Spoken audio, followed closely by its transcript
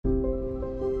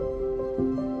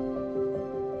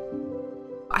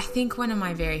I think one of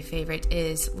my very favorite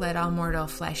is "Let all mortal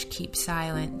flesh keep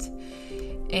silent,"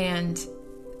 and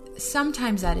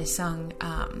sometimes that is sung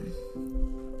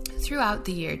throughout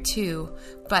the year too,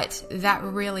 but that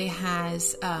really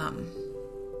has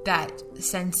that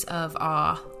sense of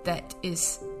awe that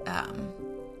is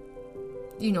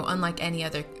unlike any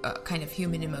other kind of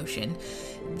human emotion.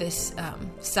 This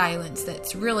silence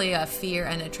that's really a fear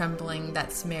and a trembling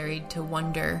that's married to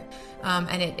wonder.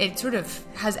 And it sort of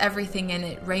has everything in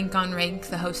it, rank on rank,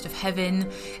 the host of heaven.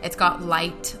 It's got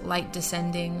light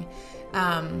descending.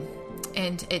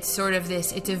 And it's sort of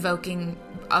this, it's evoking,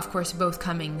 of course, both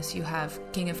comings. You have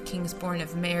King of Kings born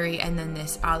of Mary, and then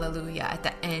this Alleluia at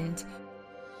the end.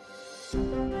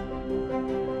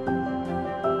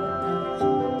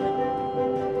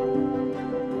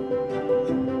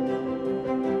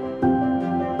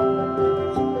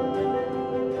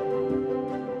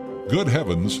 Good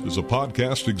Heavens is a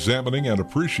podcast examining and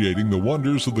appreciating the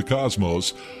wonders of the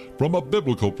cosmos from a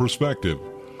biblical perspective,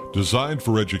 designed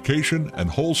for education and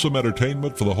wholesome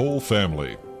entertainment for the whole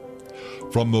family.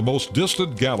 From the most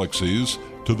distant galaxies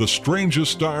to the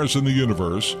strangest stars in the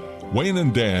universe, Wayne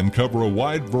and Dan cover a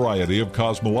wide variety of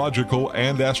cosmological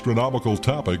and astronomical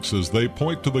topics as they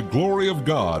point to the glory of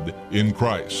God in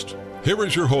Christ. Here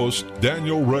is your host,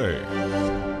 Daniel Ray.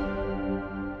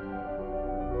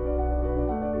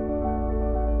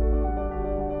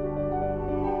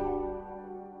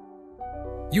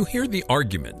 You hear the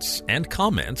arguments and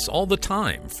comments all the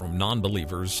time from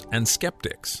non-believers and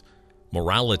skeptics.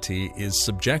 Morality is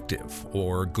subjective,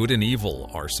 or good and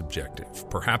evil are subjective.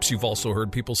 Perhaps you've also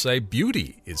heard people say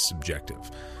beauty is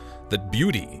subjective, that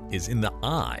beauty is in the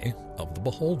eye of the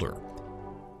beholder.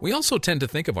 We also tend to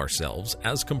think of ourselves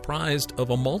as comprised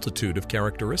of a multitude of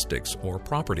characteristics or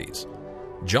properties.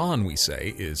 John, we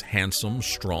say, is handsome,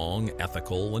 strong,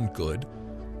 ethical, and good.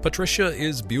 Patricia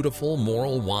is beautiful,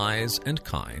 moral, wise, and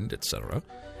kind, etc.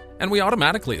 And we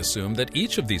automatically assume that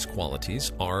each of these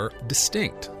qualities are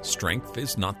distinct. Strength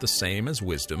is not the same as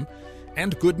wisdom,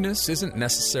 and goodness isn't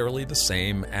necessarily the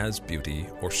same as beauty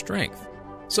or strength.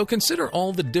 So consider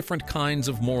all the different kinds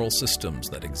of moral systems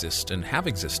that exist and have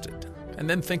existed, and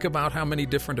then think about how many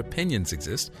different opinions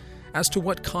exist as to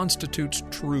what constitutes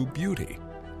true beauty.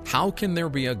 How can there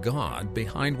be a God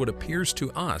behind what appears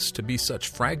to us to be such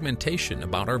fragmentation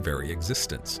about our very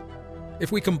existence?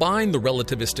 If we combine the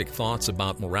relativistic thoughts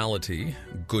about morality,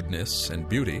 goodness, and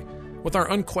beauty with our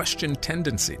unquestioned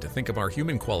tendency to think of our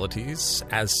human qualities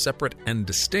as separate and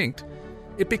distinct,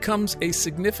 it becomes a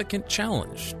significant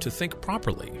challenge to think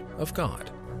properly of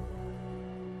God.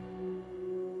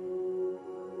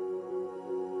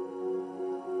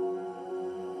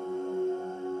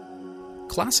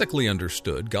 Classically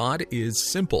understood, God is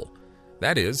simple.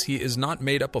 That is, he is not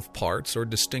made up of parts or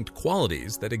distinct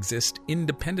qualities that exist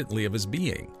independently of his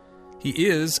being. He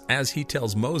is, as he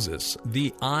tells Moses,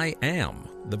 the I am,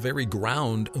 the very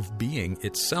ground of being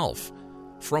itself,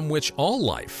 from which all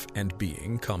life and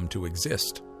being come to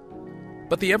exist.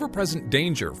 But the ever-present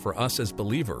danger for us as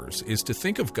believers is to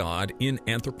think of God in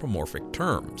anthropomorphic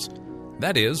terms.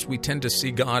 That is, we tend to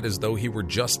see God as though he were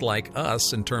just like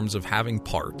us in terms of having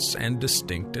parts and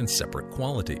distinct and separate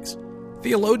qualities.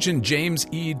 Theologian James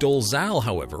E. Dolezal,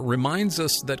 however, reminds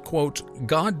us that, quote,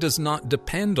 God does not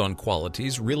depend on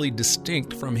qualities really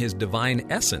distinct from his divine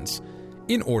essence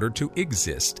in order to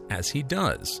exist as he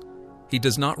does. He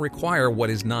does not require what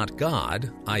is not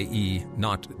God, i.e.,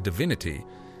 not divinity,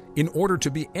 in order to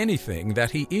be anything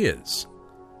that he is.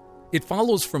 It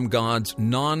follows from God's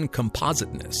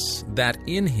non-compositeness that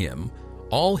in him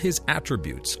all his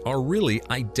attributes are really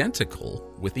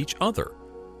identical with each other.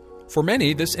 For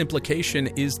many, this implication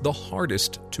is the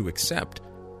hardest to accept.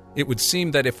 It would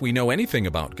seem that if we know anything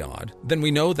about God, then we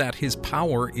know that his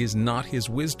power is not his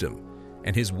wisdom,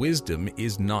 and his wisdom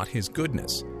is not his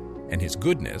goodness, and his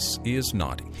goodness is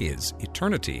not his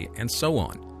eternity, and so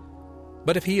on.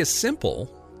 But if he is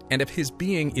simple, and if his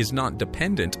being is not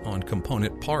dependent on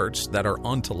component parts that are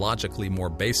ontologically more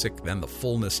basic than the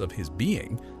fullness of his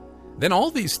being, then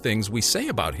all these things we say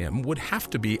about him would have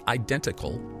to be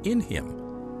identical in him.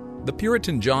 The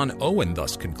Puritan John Owen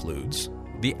thus concludes,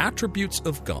 the attributes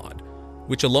of God,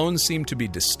 which alone seem to be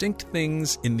distinct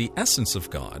things in the essence of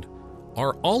God,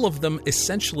 are all of them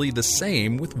essentially the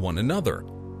same with one another,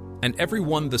 and every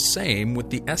one the same with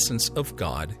the essence of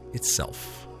God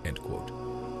itself. End quote.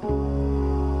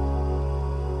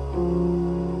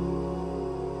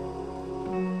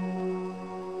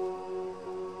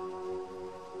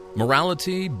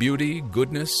 Morality, beauty,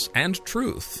 goodness, and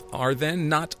truth are then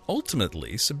not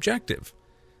ultimately subjective.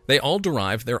 They all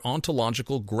derive their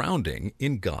ontological grounding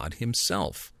in God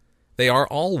himself. They are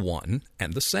all one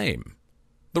and the same.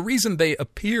 The reason they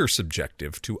appear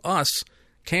subjective to us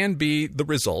can be the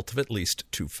result of at least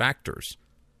two factors.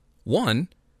 One,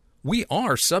 we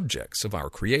are subjects of our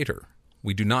Creator.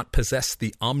 We do not possess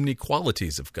the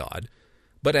omni-qualities of God,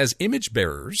 but as image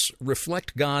bearers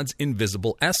reflect God's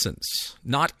invisible essence,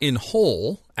 not in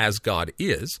whole as God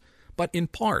is, but in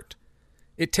part.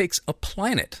 It takes a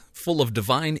planet full of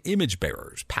divine image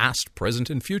bearers, past, present,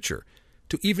 and future,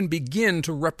 to even begin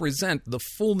to represent the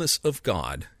fullness of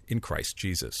God in Christ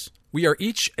Jesus. We are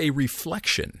each a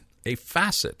reflection, a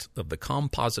facet of the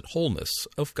composite wholeness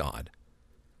of God.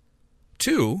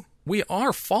 Two, we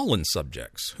are fallen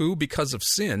subjects who, because of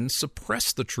sin,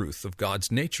 suppress the truth of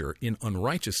God's nature in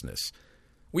unrighteousness.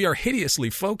 We are hideously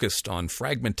focused on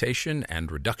fragmentation and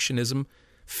reductionism,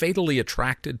 fatally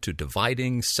attracted to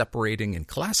dividing, separating, and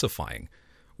classifying,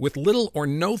 with little or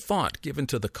no thought given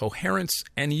to the coherence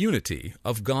and unity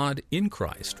of God in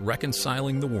Christ,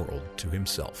 reconciling the world to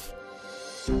Himself.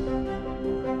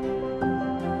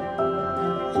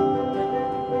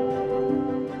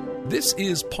 This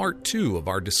is part 2 of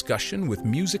our discussion with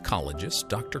musicologist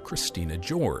Dr. Christina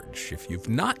George. If you've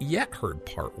not yet heard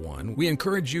part 1, we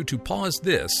encourage you to pause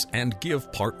this and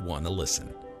give part 1 a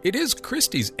listen. It is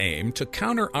Christie's aim to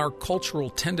counter our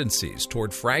cultural tendencies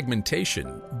toward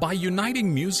fragmentation by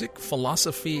uniting music,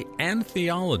 philosophy, and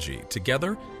theology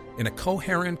together in a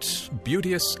coherent,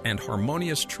 beauteous, and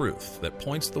harmonious truth that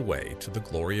points the way to the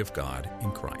glory of God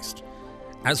in Christ.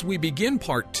 As we begin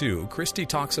part 2, Christie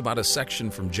talks about a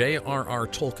section from J.R.R.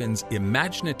 Tolkien's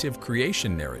imaginative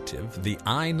creation narrative, the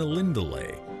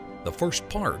Ainulindalë, the first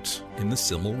part in the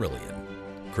Silmarillion.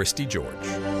 Christie George.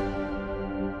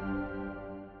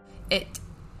 It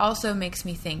also makes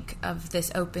me think of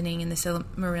this opening in the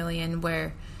Silmarillion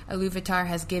where God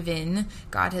has given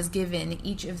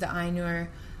each of the Ainur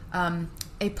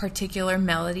a particular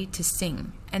melody to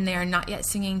sing. And they are not yet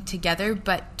singing together,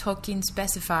 but Tolkien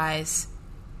specifies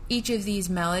each of these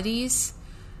melodies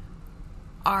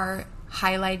are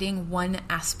highlighting one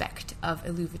aspect of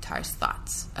Iluvatar's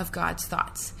thoughts, of God's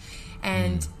thoughts.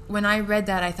 And when I read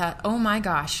that, I thought, oh my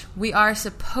gosh, we are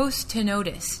supposed to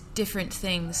notice different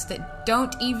things that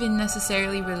don't even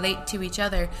necessarily relate to each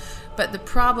other. But the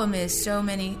problem is so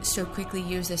many so quickly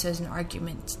use this as an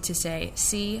argument to say,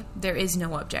 see, there is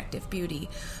no objective beauty.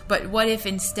 But what if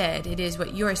instead it is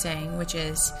what you're saying, which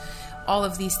is all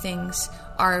of these things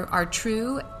are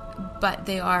true, but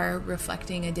they are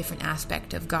reflecting a different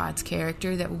aspect of God's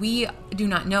character that we do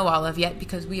not know all of yet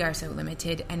because we are so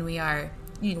limited, and we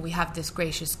have this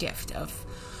gracious gift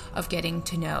of getting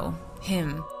to know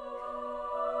Him.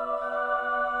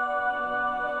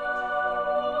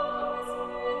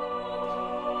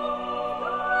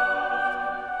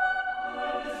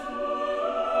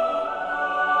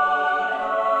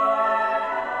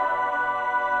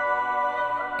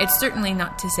 It's certainly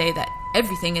not to say that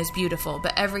everything is beautiful,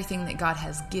 but everything that God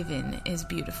has given is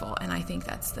beautiful. And I think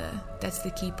that's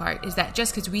the key part, is that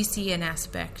just because we see an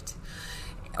aspect,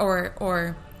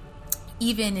 or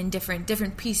even in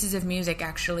different pieces of music,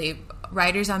 actually,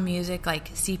 writers on music like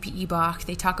C.P.E. Bach,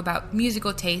 they talk about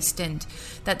musical taste, and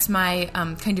that's my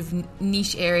kind of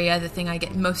niche area, the thing I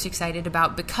get most excited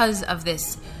about because of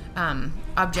this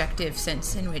objective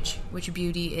sense in which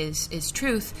beauty is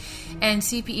truth. And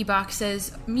C.P.E. Bach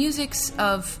says musics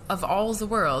of all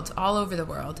over the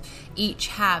world, each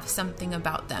have something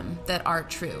about them that are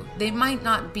true. They might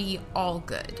not be all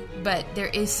good, but there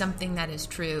is something that is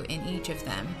true in each of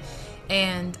them.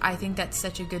 And I think that's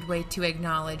such a good way to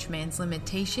acknowledge man's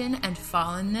limitation and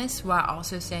fallenness, while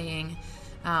also saying,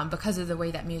 because of the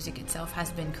way that music itself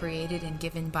has been created and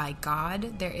given by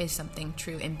God, there is something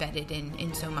true embedded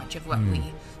in so much of what we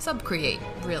subcreate,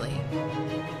 really.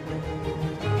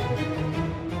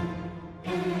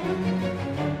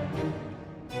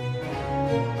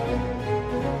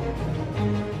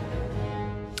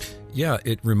 Yeah,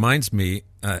 it reminds me,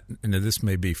 and this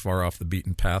may be far off the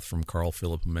beaten path from Carl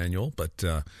Philipp Emanuel, but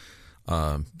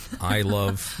I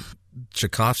love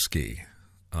Tchaikovsky.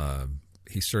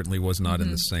 He certainly was not in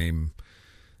the same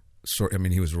sort. I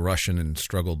mean, he was Russian and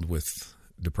struggled with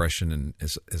depression and,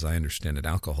 as I understand it,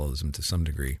 alcoholism to some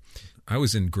degree. I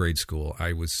was in grade school.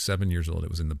 I was 7 years old. It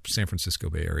was in the San Francisco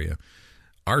Bay Area.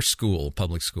 Our school,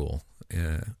 public school,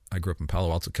 I grew up in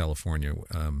Palo Alto, California,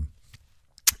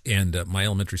 and my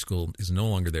elementary school is no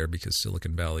longer there because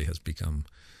Silicon Valley has become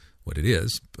what it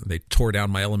is. They tore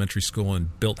down my elementary school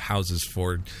and built houses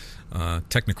for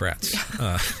technocrats.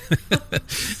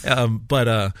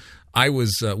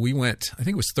 But we went, I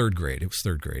think it was third grade. It was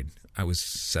third grade. I was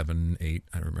 7, 8,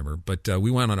 I don't remember. But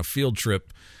we went on a field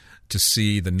trip to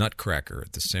see the Nutcracker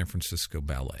at the San Francisco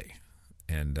Ballet.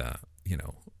 And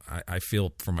I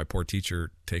feel for my poor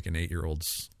teacher taking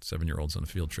 8-year-olds, 7-year-olds on a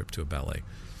field trip to a ballet.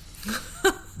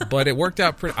 But it worked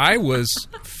out pretty. I was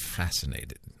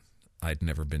fascinated. I'd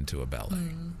never been to a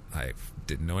ballet. I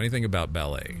didn't know anything about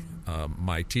ballet.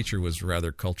 My teacher was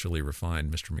rather culturally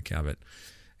refined, Mr. McCavitt.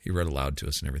 He read aloud to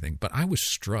us and everything. But I was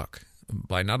struck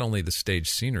by not only the stage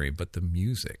scenery, but the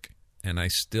music. And I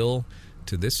still,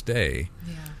 to this day,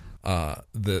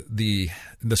 the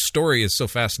story is so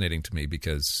fascinating to me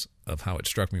because of how it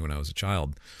struck me when I was a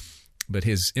child. But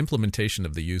his implementation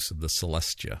of the use of the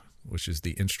celestia, which is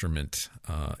the instrument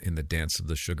in the dance of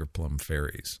the Sugar Plum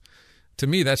Fairies, to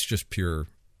me that's just pure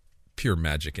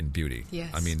magic and beauty.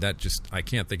 Yes. I mean, I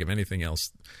can't think of anything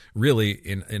else really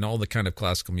in all the kind of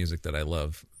classical music that I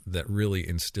love that really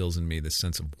instills in me this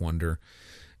sense of wonder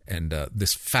and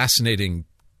this fascinating,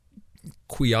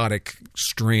 quixotic,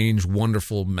 strange,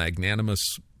 wonderful,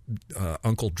 magnanimous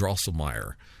Uncle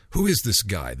Drosselmeyer. Who is this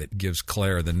guy that gives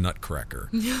Claire the nutcracker?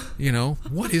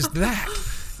 What is that?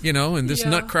 And this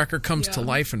nutcracker comes to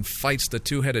life and fights the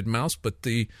two-headed mouse. But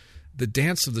the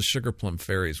dance of the Sugar Plum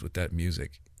Fairies with that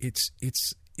music, it's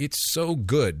so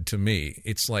good to me.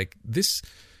 It's like this.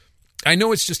 I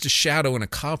know it's just a shadow and a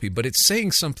copy, but it's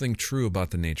saying something true about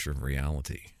the nature of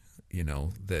reality.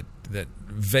 That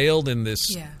veiled in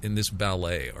this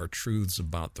ballet are truths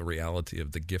about the reality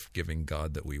of the gift-giving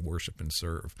God that we worship and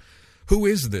serve. Who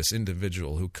is this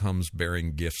individual who comes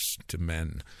bearing gifts to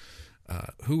men?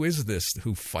 Who is this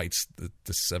who fights the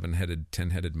 7-headed,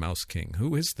 10-headed mouse king?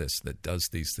 Who is this that does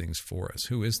these things for us?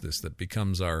 Who is this that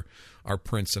becomes our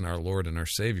prince and our Lord and our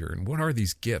Savior? And what are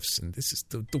these gifts? And this is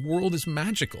the world is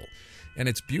magical, and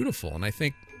it's beautiful. And I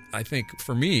think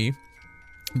for me,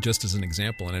 just as an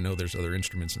example, and I know there's other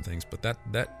instruments and things, but that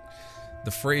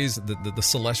the phrase the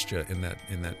celestia in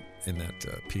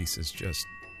that piece is just.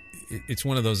 It's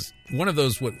one of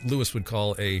those what Lewis would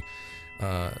call a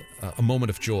moment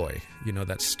of joy.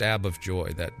 That stab of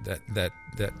joy, that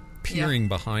peering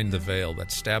behind the veil,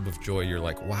 that stab of joy. You're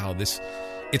like, wow, this.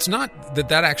 It's not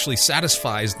that actually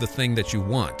satisfies the thing that you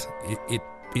want.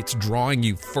 It's drawing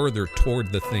you further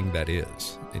toward the thing that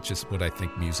is. It's just what I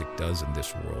think music does in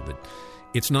this world.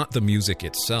 It's not the music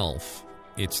itself.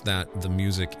 It's that the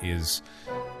music is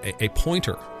a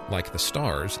pointer, like the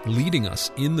stars, leading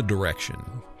us in the direction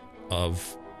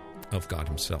of God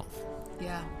Himself.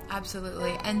 Yeah,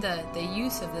 absolutely. And the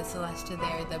use of the celestia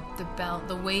there, the bell,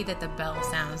 the way that the bell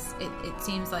sounds, it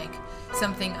seems like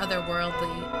something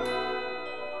otherworldly.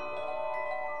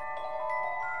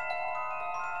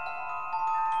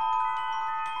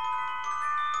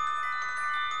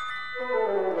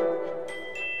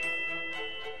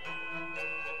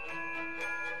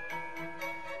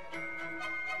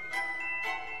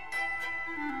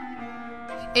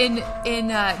 In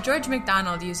George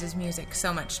MacDonald uses music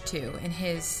so much too in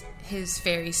his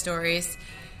fairy stories.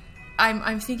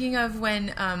 I'm thinking of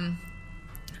when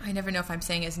I never know if I'm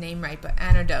saying his name right, but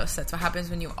Anodos. That's what happens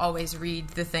when you always read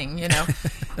the thing,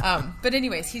 But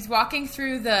anyways, he's walking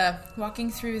through the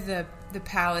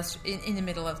palace in the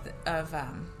middle of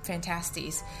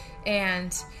Phantastes,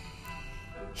 and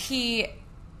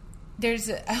there's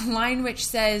a line which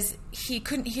says he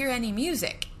couldn't hear any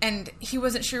music, and he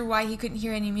wasn't sure why he couldn't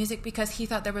hear any music because he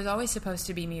thought there was always supposed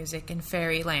to be music in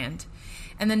fairyland.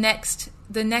 And the next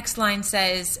line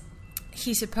says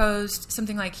he supposed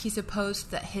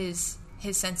that his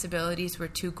sensibilities were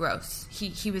too gross.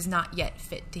 He was not yet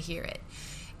fit to hear it.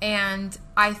 And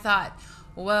I thought,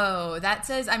 whoa, that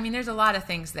says, I mean, there's a lot of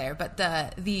things there, but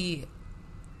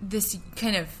this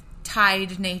kind of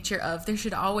tied nature of there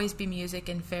should always be music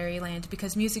in fairyland,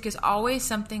 because music is always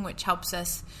something which helps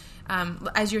us,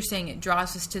 as you're saying, it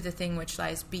draws us to the thing which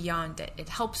lies beyond it. It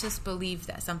helps us believe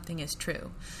that something is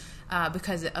true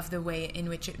because of the way in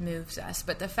which it moves us.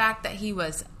 But the fact that he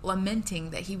was lamenting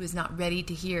that he was not ready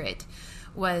to hear it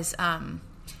was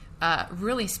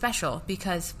really special,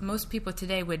 because most people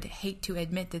today would hate to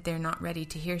admit that they're not ready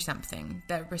to hear something.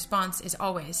 The response is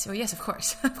always, oh yes, of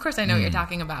course. Of course I know what you're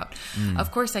talking about.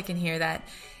 Of course I can hear that.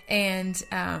 And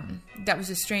that was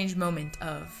a strange moment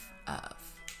of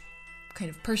kind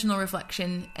of personal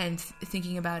reflection and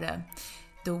thinking about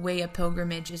the way a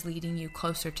pilgrimage is leading you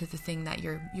closer to the thing that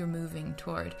you're moving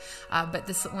toward. But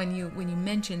this, when you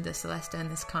mentioned the Celesta in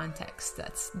this context,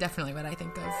 that's definitely what I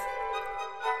think of.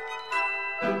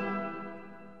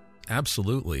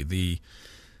 Absolutely.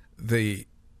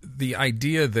 The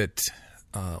idea that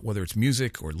whether it's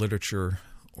music or literature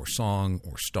or song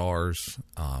or stars,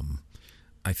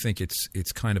 I think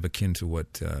it's kind of akin to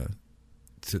what to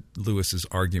Lewis's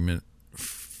argument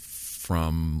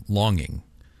from Longing.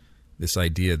 This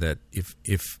idea that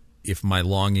if if my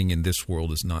longing in this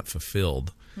world is not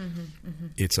fulfilled,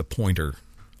 it's a pointer,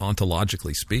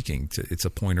 ontologically speaking, it's a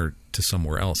pointer to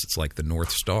somewhere else. It's like the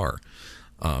North Star.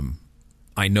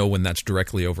 I know when that's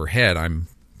directly overhead, I'm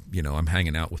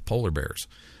hanging out with polar bears.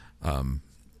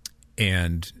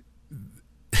 And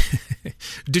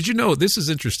did you know, this is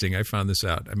interesting, I found this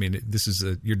out. I mean, this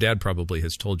is your dad probably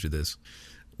has told you this.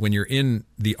 When you're in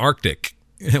the Arctic,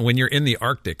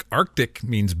 Arctic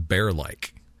means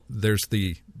bear-like. There's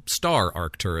the star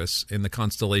Arcturus in the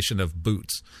constellation of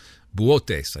Bootes.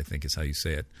 Boötes, I think is how you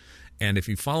say it. And if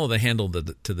you follow the handle of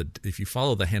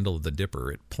the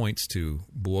dipper, it points to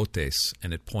Boötes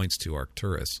and it points to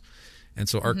Arcturus. And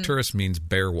so Arcturus means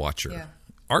bear watcher. Yeah.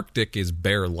 Arctic is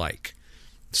bear-like.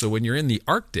 So when you're in the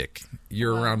Arctic,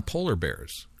 you're around polar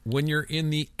bears. When you're in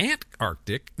the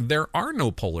Antarctic, there are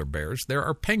no polar bears. There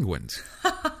are penguins.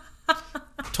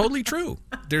 Totally true.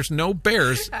 There's no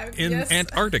bears in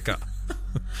Antarctica.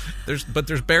 There's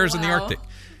bears in the Arctic.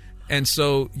 And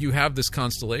so you have this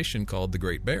constellation called the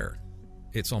Great Bear.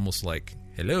 It's almost like,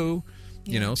 hello,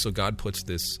 so God puts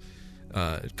this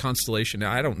constellation.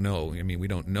 Now, I don't know. I mean, we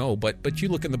don't know. But you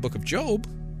look in the book of Job,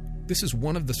 this is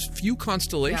one of the few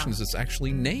constellations that's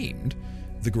actually named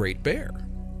the Great Bear.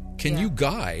 Can you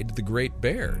guide the Great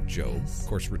Bear, Job? Yes. Of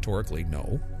course, rhetorically,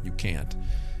 no, you can't.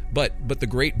 But the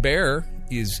Great Bear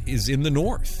is in the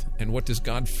north. And what does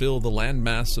God fill the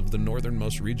landmass of the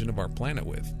northernmost region of our planet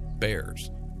with? Bears.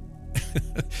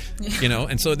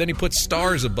 And so then he puts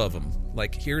stars above them.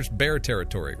 Like, here's bear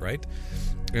territory, right?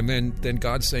 And then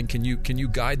God's saying, can you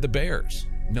guide the bears?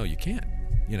 No, you can't.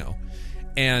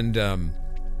 And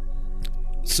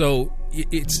so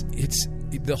it's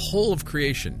the whole of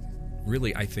creation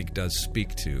really, I think, does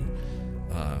speak to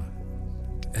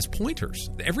as pointers.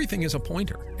 Everything is a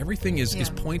pointer. Everything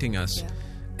is pointing us. Yeah.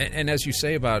 And as you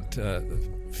say about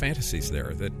fantasies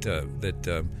there,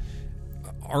 that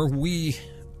are we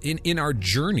in our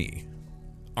journey?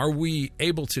 Are we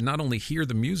able to not only hear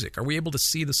the music? Are we able to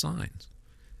see the signs?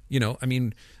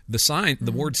 The sign,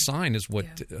 the word sign is what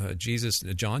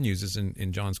John uses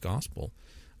in John's gospel.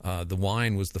 The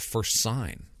wine was the first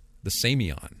sign, the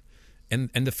semeion. And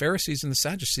the Pharisees and the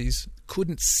Sadducees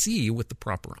couldn't see with the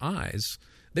proper eyes.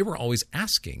 They were always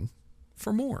asking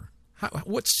for more.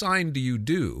 What sign do you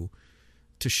do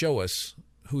to show us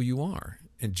who you are?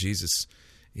 And Jesus,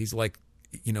 he's like,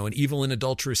 an evil and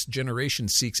adulterous generation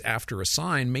seeks after a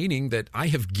sign, meaning that I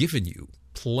have given you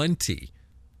plenty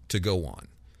to go on.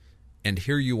 And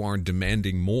here you are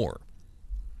demanding more,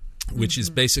 which is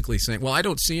basically saying, well, I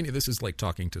don't see any, this is like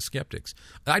talking to skeptics.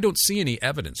 I don't see any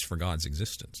evidence for God's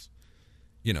existence.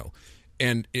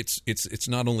 And it's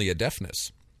not only a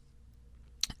deafness,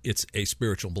 it's a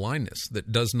spiritual blindness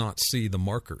that does not see the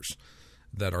markers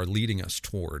that are leading us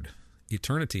toward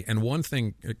eternity. And one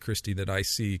thing, Christy, that I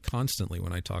see constantly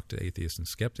when I talk to atheists and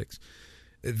skeptics,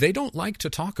 they don't like to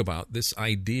talk about this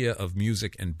idea of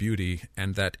music and beauty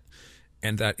and that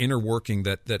inner working,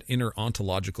 that inner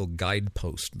ontological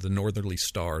guidepost, the northerly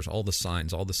stars, all the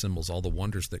signs, all the symbols, all the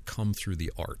wonders that come through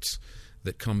the arts,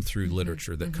 that come through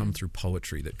literature, that come through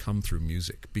poetry, that come through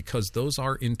music, because those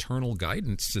are internal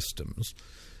guidance systems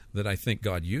that I think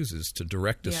God uses to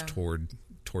direct us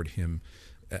toward Him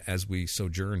as we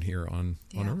sojourn here on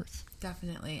earth.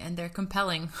 Definitely, and they're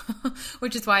compelling,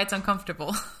 which is why it's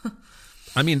uncomfortable.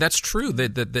 I mean, that's true.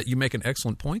 That you make an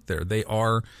excellent point there. They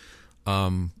are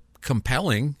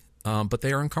compelling, but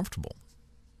they are uncomfortable.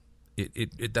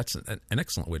 That's an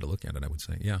excellent way to look at it, I would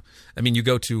say. Yeah, I mean, you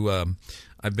go to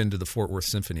I've been to the Fort Worth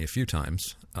Symphony a few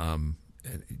times, and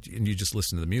you just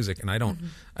listen to the music, and I don't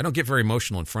get very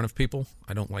emotional in front of people.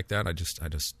 I don't like that. I just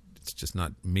it's just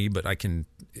not me. But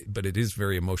it is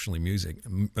very emotionally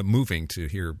moving to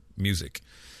hear music,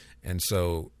 and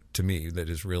so to me that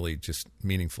is really just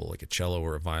meaningful, like a cello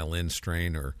or a violin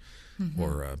strain or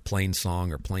a plain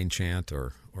song or plain chant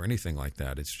or anything like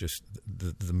that. It's just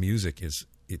the music is.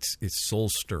 It's soul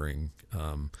stirring.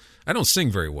 I don't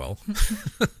sing very well.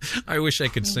 I wish I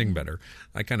could sing better.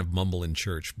 I kind of mumble in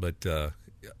church, but the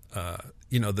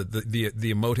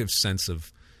emotive sense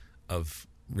of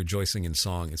rejoicing in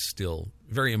song is still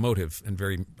very emotive and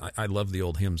very. I love the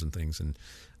old hymns and things, and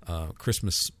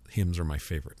Christmas hymns are my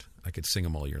favorite. I could sing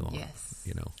them all year long. Yes.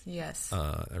 Yes.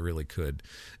 I really could.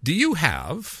 Do you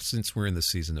have, since we're in the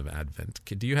season of Advent,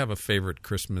 do you have a favorite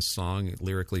Christmas song,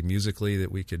 lyrically, musically,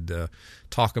 that we could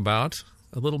talk about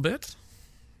a little bit?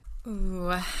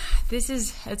 Ooh,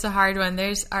 it's a hard one.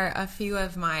 There's a few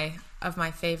of my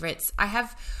favorites. I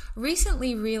have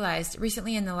recently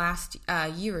in the last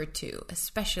year or two,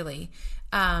 especially,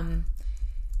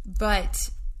 but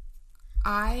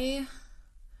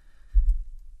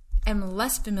am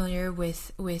less familiar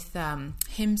with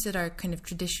hymns that are kind of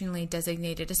traditionally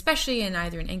designated, especially in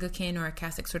either an Anglican or a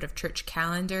Catholic sort of church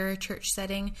calendar, church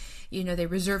setting. They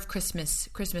reserve Christmas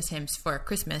hymns for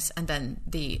Christmas, and then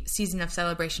the season of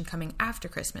celebration coming after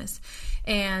Christmas.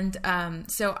 And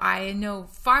so I know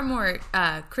far more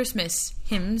Christmas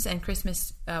hymns and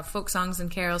Christmas folk songs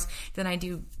and carols than I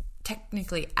do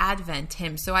technically Advent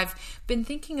hymns. So I've been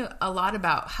thinking a lot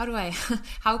about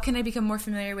how can I become more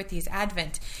familiar with these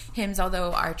Advent hymns,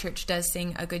 although our church does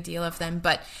sing a good deal of them.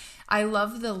 But I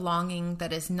love the longing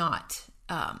that is not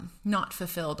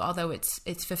fulfilled, although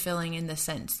it's fulfilling in the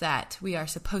sense that we are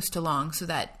supposed to long, so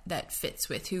that fits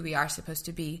with who we are supposed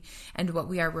to be and what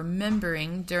we are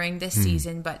remembering during this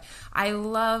season. But I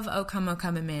love O Come,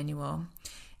 Emmanuel.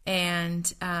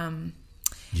 And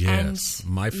yes,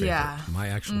 my favorite, my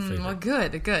actual favorite. Well,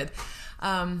 good.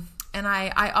 And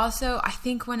I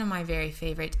think one of my very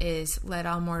favorite is Let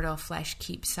All Mortal Flesh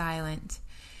Keep Silent.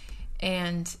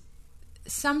 And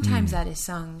sometimes that is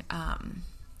sung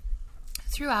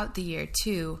throughout the year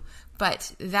too,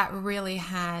 but that really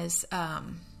has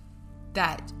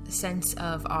that sense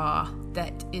of awe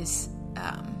that is,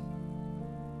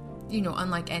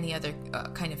 unlike any other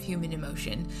kind of human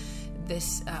emotion.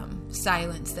 This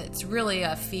silence that's really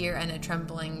a fear and a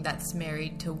trembling that's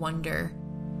married to wonder.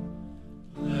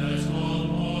 Let all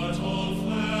mortal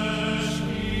flesh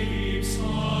keep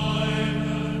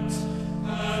silent,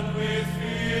 and with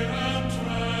fear and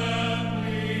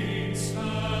trembling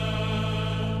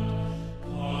stand.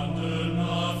 Ponder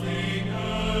nothing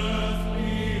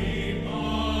earthly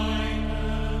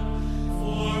minded,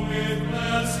 for with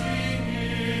blessing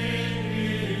in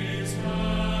his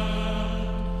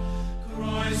hand,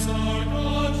 Christ our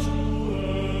God to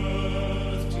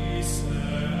earth descended,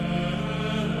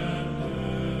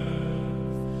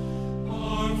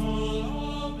 powerful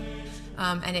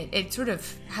homage. And it sort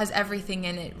of has everything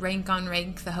in it, rank on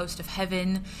rank, the host of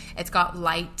heaven. It's got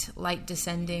light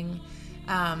descending.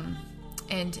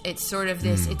 And it's sort of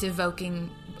this, it's evoking,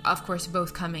 of course,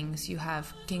 both comings. You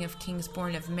have King of Kings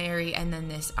born of Mary, and then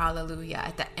this Alleluia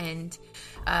at the end,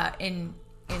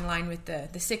 in line with the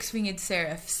six-winged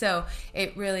seraph. So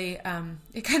it really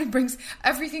it kind of brings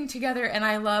everything together, and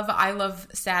I love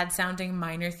sad sounding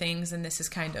minor things, and this is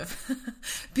kind of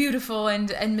beautiful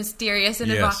and mysterious and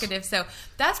evocative. So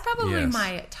that's probably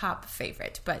my top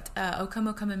favorite, but O Come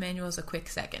Emmanuel is a quick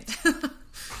second.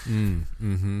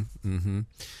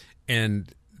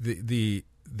 And the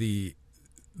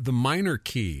minor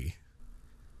key,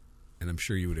 and I'm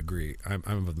sure you would agree,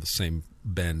 I'm of the same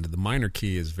bend. The minor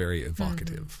key is very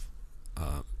evocative.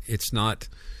 It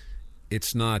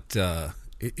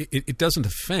doesn't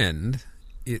offend.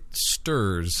 It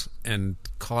stirs and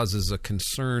causes a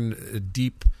concern, a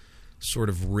deep sort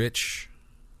of rich,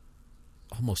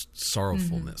 almost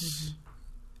sorrowfulness,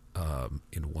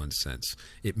 in one sense.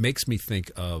 It makes me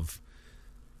think of,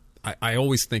 I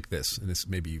always think this, and this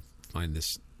maybe you find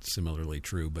this similarly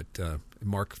true, but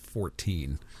Mark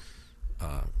 14,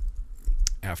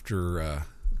 after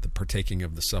the partaking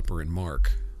of the supper in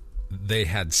Mark, they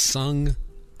had sung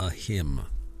a hymn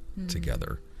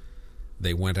together.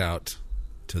 They went out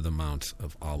to the Mount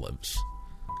of Olives.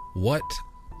 What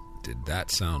did that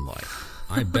sound like?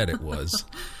 I bet it was.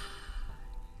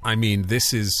 I mean,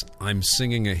 I'm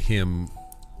singing a hymn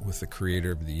with the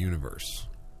creator of the universe.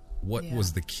 What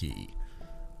was the key?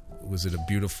 Was it a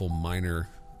beautiful minor,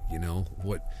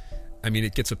 what? I mean,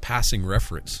 it gets a passing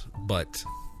reference, but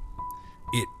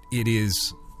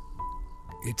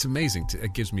it's amazing.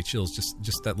 It gives me chills,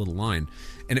 just that little line.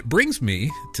 And it brings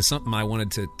me to something I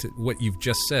wanted to what you've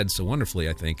just said so wonderfully,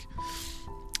 I think,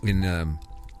 in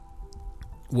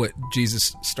what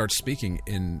Jesus starts speaking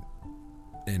in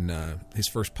his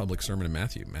first public sermon in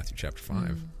Matthew chapter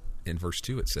 5. In verse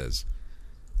 2 it says,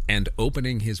 "And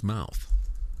opening his mouth,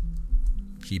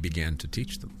 he began to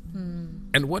teach them."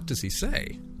 And what does he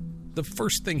say? The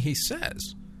first thing he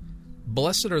says,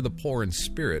 "Blessed are the poor in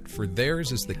spirit, for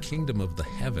theirs is the kingdom of the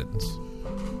heavens."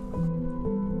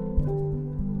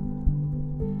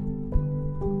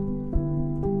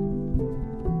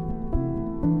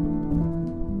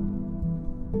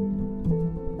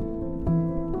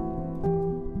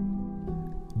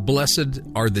 Blessed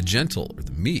are the gentle, or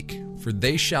the meek, for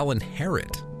they shall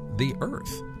inherit the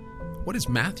earth. What is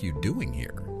Matthew doing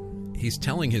here? He's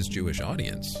telling his Jewish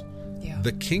audience,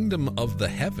 the kingdom of the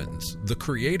heavens, the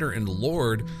creator and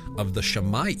Lord of the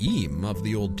Shemaim of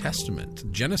the Old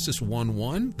Testament, Genesis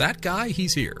 1:1, that guy,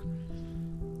 he's here.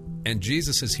 And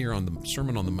Jesus is here on the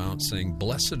Sermon on the Mount saying,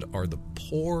 "Blessed are the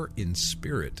poor in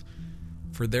spirit,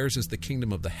 for theirs is the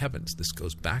kingdom of the heavens." This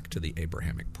goes back to the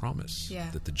Abrahamic promise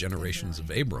that the generations of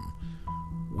Abram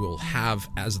will have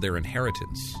as their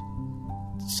inheritance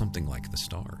something like the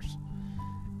stars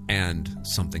and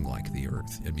something like the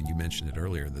earth. I mean, you mentioned it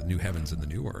earlier, the new heavens and the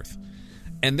new earth.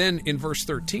 And then in verse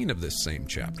 13 of this same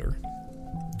chapter,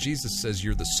 Jesus says,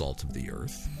 you're the salt of the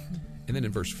earth. And then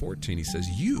in verse 14, he says,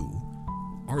 you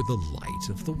are the light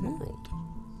of the world.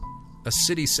 A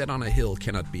city set on a hill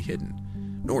cannot be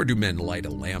hidden, nor do men light a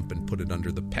lamp and put it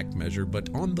under the peck measure, but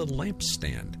on the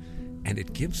lampstand, and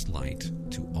it gives light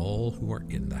to all who are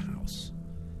in the house.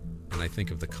 And I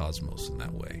think of the cosmos in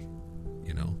that way.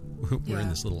 You know, we're in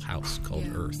this little house called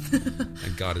Earth,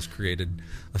 and God has created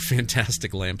a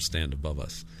fantastic lampstand above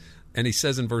us. And he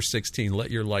says in verse 16,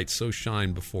 let your light so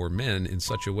shine before men in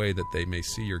such a way that they may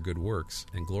see your good works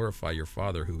and glorify your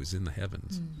Father who is in the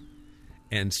heavens.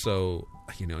 And so,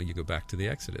 you know, you go back to the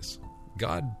Exodus.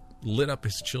 God lit up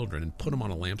his children and put them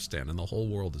on a lampstand, and the whole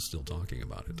world is still talking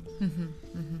about it.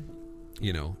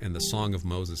 You know, and the Song of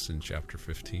Moses in chapter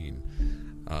 15,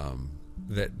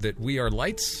 that we are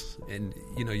lights. And,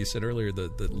 you know, you said earlier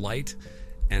the light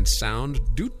and sound,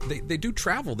 they do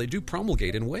travel, they do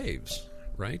promulgate in waves.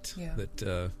 Right? Yeah.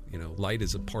 That, you know, light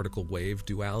is a particle wave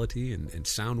duality and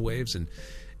sound waves.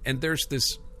 And there's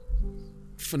this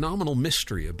phenomenal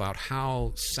mystery about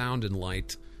how sound and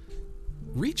light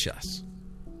reach us.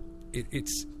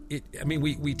 I mean,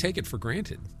 we take it for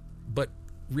granted. But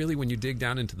really, when you dig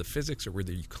down into the physics or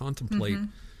whether you contemplate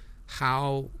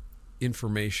how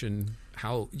information,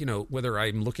 you know, whether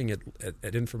I'm looking at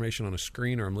information on a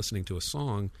screen or I'm listening to a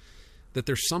song, that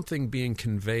there's something being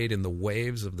conveyed in the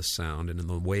waves of the sound and in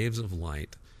the waves of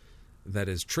light that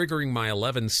is triggering my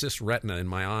 11 cis retina in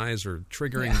my eyes or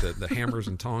triggering the hammers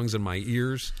and tongs in my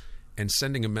ears and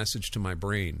sending a message to my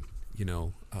brain, you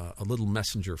know, a little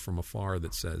messenger from afar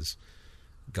that says,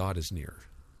 God is near.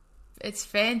 It's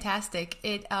fantastic.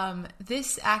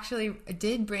 This actually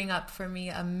did bring up for me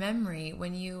a memory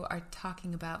when you are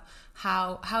talking about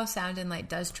how sound and light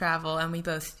does travel, and we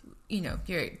both, you know,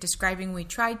 you're describing, we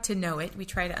tried to know it, we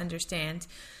try to understand,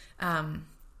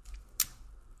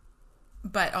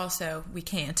 but also we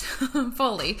can't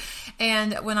fully.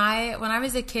 And when I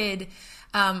was a kid,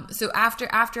 so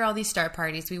after all these star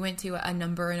parties, we went to a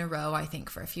number in a row, I think,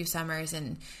 for a few summers,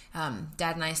 and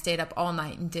Dad and I stayed up all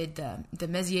night and did the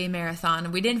Messier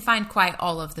Marathon. We didn't find quite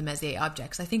all of the Messier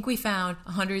objects. I think we found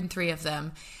 103 of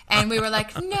them, and we were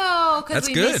like, no, because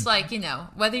we missed, like, you know,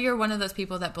 whether you're one of those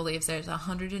people that believes there's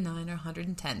 109 or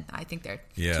 110, I think there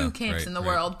are two camps in the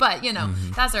world, but, you know,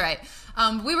 that's all right.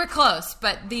 We were close,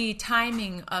 but the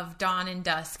timing of dawn and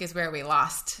dusk is where we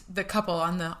lost the couple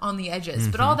on the edges.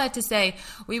 But all that to say,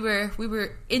 we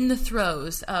were in the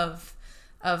throes of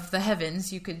the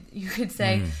heavens, you could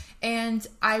say. And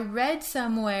I read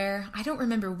somewhere, I don't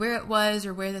remember where it was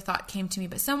or where the thought came to me,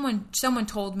 but someone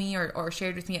told me or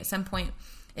shared with me at some point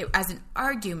as an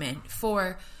argument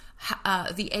for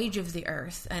the age of the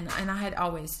earth, and I had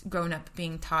always grown up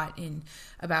being taught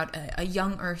about a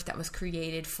young earth that was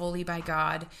created fully by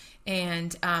God,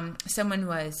 and someone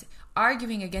was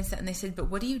arguing against that, and they said, but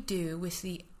what do you do with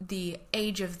the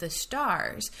age of the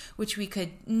stars, which we could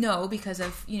know because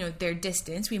of, you know, their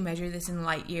distance? We measure this in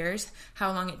light years,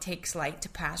 how long it takes light to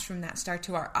pass from that star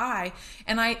to our eye.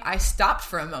 And I stopped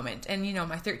for a moment, and, you know,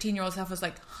 my 13-year-old self was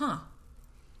like,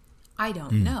 I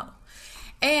don't know.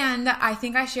 And I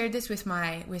think I shared this with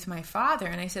my father,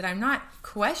 and I said, I'm not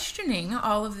questioning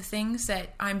all of the things that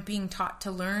I'm being taught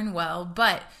to learn well,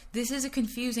 but this is a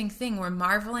confusing thing. We're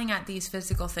marveling at these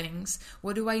physical things.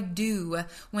 What do I do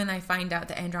when I find out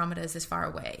that Andromeda is this far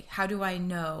away? How do I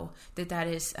know that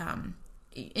is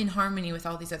in harmony with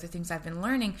all these other things I've been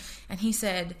learning? And he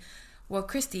said, well,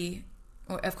 Christy,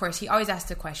 of course, he always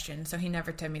asked a question, so he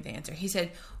never told me the answer. He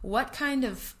said, what kind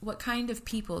of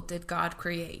people did God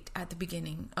create at the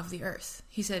beginning of the earth?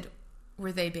 He said,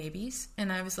 were they babies?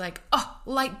 And I was like, oh,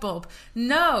 light bulb.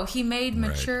 No, he made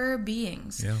mature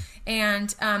beings. Yeah.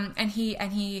 And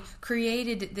he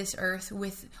created this earth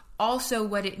with also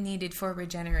what it needed for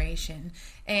regeneration.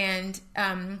 And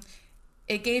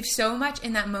it gave so much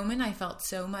in that moment. I felt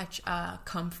so much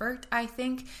comfort, I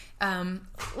think,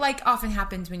 like often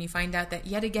happens when you find out that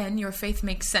yet again your faith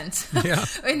makes sense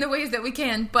in the ways that we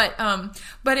can. But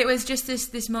it was just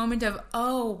this moment of,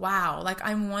 oh wow, like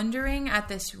I'm wondering at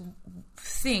this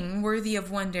thing worthy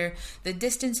of wonder, the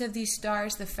distance of these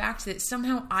stars, the fact that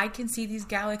somehow I can see these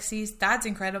galaxies. That's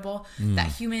incredible.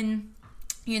 That human,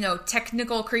 you know,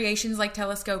 technical creations like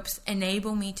telescopes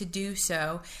enable me to do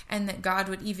so, and that God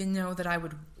would even know that I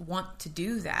would want to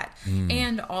do that.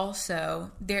 And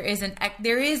also there is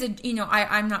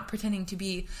I'm not pretending to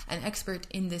be an expert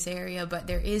in this area, but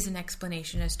there is an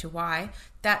explanation as to why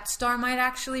that star might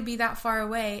actually be that far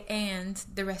away and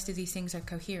the rest of these things are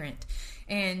coherent.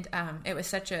 And it was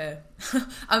such a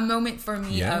moment for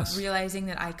me of realizing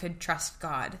that I could trust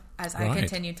God as I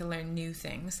continue to learn new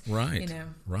things. Right.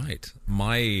 Right.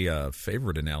 My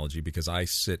favorite analogy, because I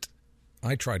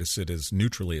try to sit as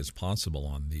neutrally as possible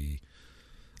on the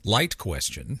light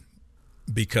question,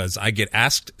 because I get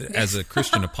asked as a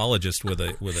Christian apologist with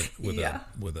a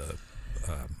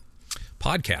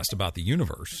podcast about the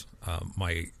universe.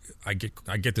 I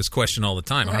get this question all the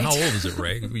time. Right. How old is it,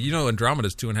 Ray? You know,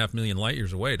 Andromeda's 2.5 million light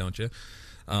years away, don't you?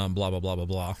 Blah blah blah blah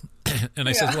blah. And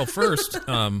I said, well, first,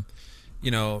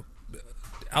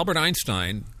 Albert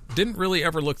Einstein didn't really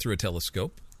ever look through a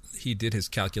telescope. He did his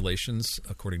calculations,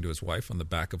 according to his wife, on the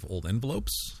back of old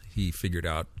envelopes. He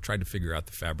tried to figure out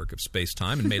the fabric of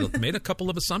space-time and made a couple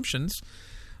of assumptions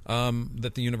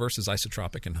that the universe is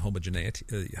isotropic and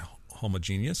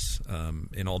homogeneous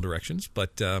in all directions.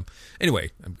 But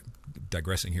anyway, I'm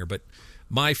digressing here. But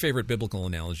my favorite biblical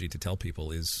analogy to tell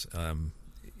people is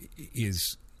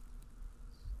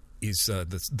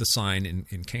the sign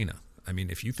in Cana. I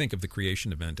mean, if you think of the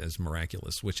creation event as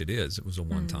miraculous, which it was a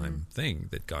one-time thing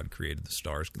that God created the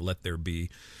stars. Let there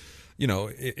be,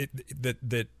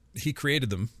 that He created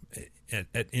them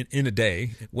in a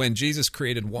day. When Jesus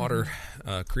created water,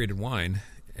 created wine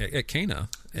at Cana,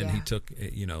 and He took,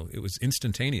 it was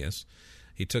instantaneous.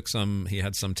 He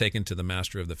had some taken to the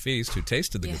master of the feast who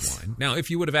tasted the good wine. Now,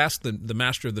 if you would have asked the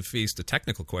master of the feast a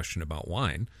technical question about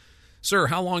wine, sir,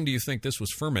 how long do you think this was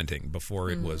fermenting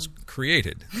before it was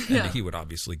created? And he would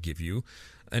obviously give you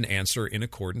an answer in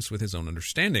accordance with his own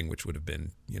understanding, which would have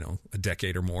been, a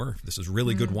decade or more. If this is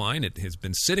really good wine, it has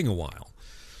been sitting a while.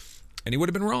 And he would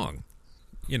have been wrong,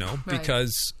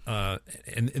 because,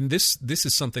 and this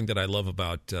is something that I love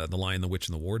about The Lion, the Witch,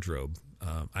 and the Wardrobe.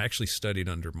 I actually studied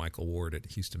under Michael Ward at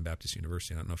Houston Baptist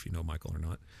University. I don't know if you know Michael or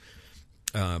not.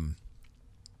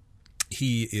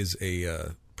 He is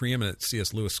a preeminent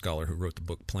C.S. Lewis scholar who wrote the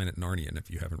book Planet Narnia, and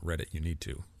if you haven't read it, you need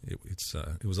to. It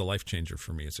was a life changer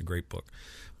for me. It's a great book.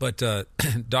 But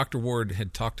Dr. Ward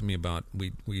had talked to me about,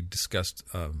 we discussed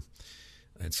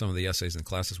in some of the essays and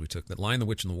classes we took, that Lion, the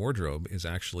Witch, and the Wardrobe is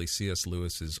actually C.S.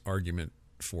 Lewis's argument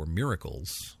for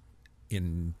miracles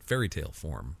in fairy tale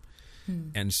form.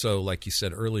 And so, like you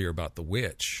said earlier about the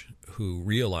witch, who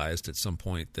realized at some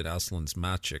point that Aslan's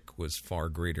magic was far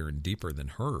greater and deeper than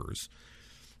hers,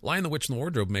 Lion, the Witch, and the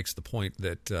Wardrobe makes the point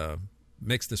that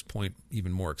makes this point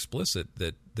even more explicit,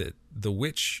 that the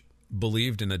witch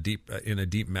believed in a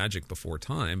deep magic before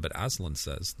time, but Aslan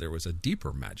says there was a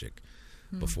deeper magic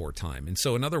before time. And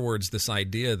so, in other words, this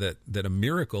idea that a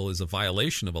miracle is a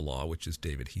violation of a law, which is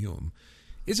David Hume,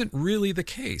 isn't really the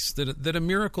case. That a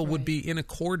miracle would be in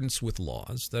accordance with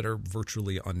laws that are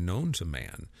virtually unknown to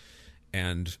man,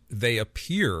 and they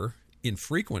appear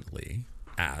infrequently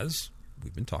as,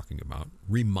 we've been talking about,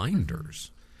 reminders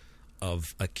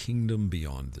of a kingdom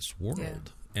beyond this world. Yeah.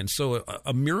 And so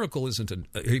a miracle isn't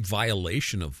a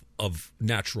violation of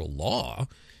natural law.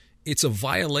 It's a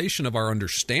violation of our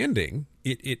understanding.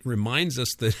 It reminds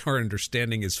us that our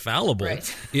understanding is fallible.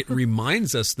 Right. It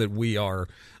reminds us that we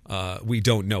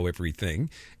don't know everything.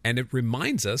 And it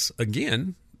reminds us,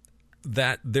 again,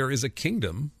 that there is a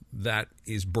kingdom that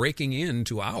is breaking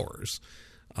into ours,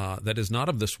 that is not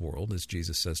of this world, as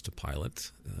Jesus says to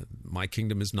Pilate. My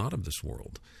kingdom is not of this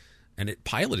world. And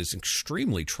Pilate is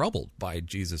extremely troubled by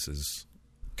Jesus's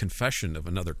confession of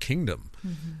another kingdom.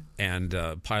 And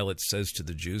Pilate says to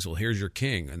the Jews, well, here's your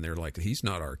king. And they're like, he's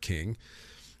not our king.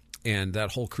 And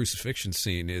that whole crucifixion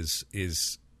scene is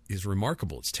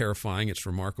remarkable. It's terrifying. It's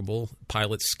remarkable.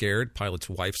 Pilate's scared. Pilate's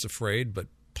wife's afraid. But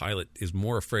Pilate is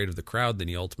more afraid of the crowd than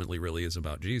he ultimately really is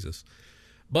about Jesus.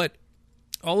 But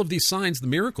all of these signs, the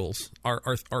miracles,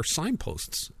 are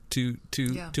signposts to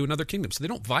another kingdom. So they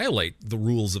don't violate the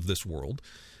rules of this world.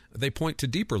 They point to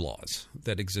deeper laws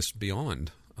that exist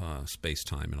beyond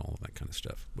space-time and all of that kind of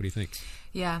stuff. What do you think?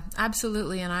 Yeah,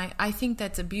 absolutely. And I think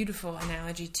that's a beautiful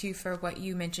analogy, too, for what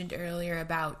you mentioned earlier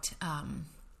about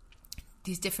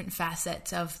these different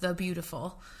facets of the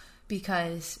beautiful,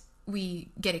 because we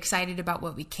get excited about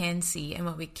what we can see and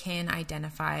what we can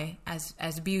identify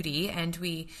as beauty, and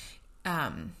we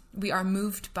are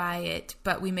moved by it,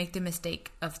 but we make the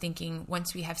mistake of thinking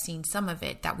once we have seen some of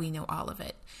it that we know all of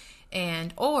it.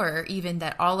 Or even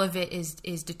that all of it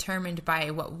is determined by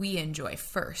what we enjoy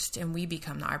first, and we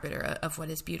become the arbiter of what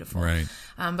is beautiful. Right.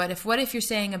 But what if you're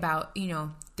saying about,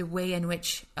 the way in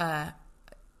which a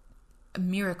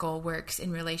miracle works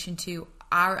in relation to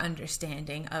our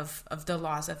understanding of the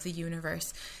laws of the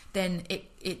universe, then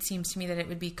it seems to me that it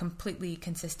would be completely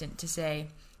consistent to say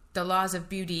the laws of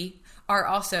beauty are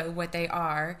also what they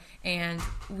are, and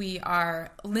we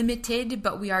are limited,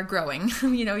 but we are growing.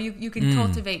 You can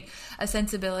cultivate a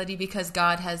sensibility because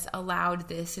God has allowed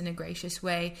this in a gracious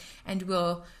way, and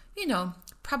will,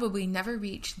 probably never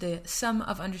reach the sum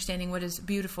of understanding what is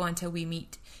beautiful until we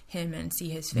meet him and see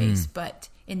his face. But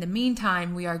in the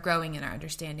meantime, we are growing in our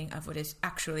understanding of what is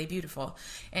actually beautiful.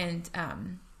 And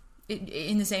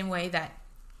in the same way that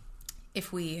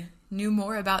if we knew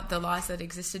more about the laws that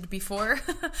existed before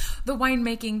the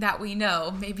winemaking that we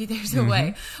know, maybe there's a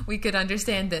way we could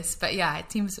understand this. But yeah,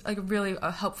 it seems like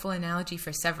a helpful analogy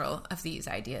for several of these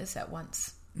ideas at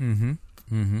once.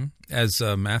 As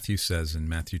Matthew says in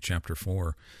Matthew chapter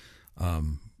 4,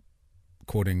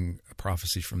 quoting a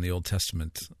prophecy from the Old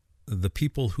Testament, the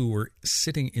people who were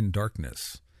sitting in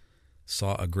darkness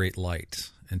saw a great light,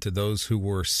 and to those who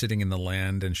were sitting in the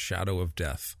land and shadow of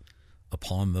death,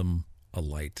 upon them a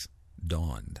light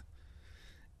dawned.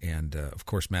 And of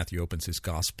course, Matthew opens his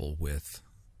gospel with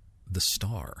the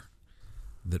star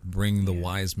that bring the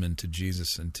wise men to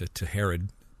Jesus and to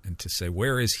Herod, and to say,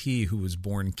 where is he who was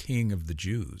born King of the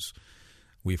Jews?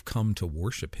 We've come to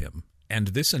worship him. And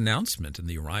this announcement and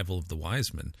the arrival of the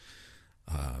wise men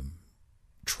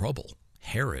trouble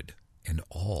Herod and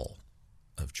all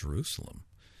of Jerusalem.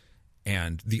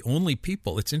 And the only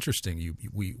people, it's interesting,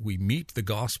 we meet the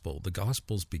gospel, the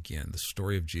gospels begin, the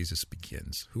story of Jesus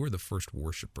begins. Who are the first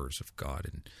worshipers of God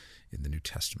in the New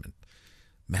Testament?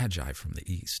 Magi from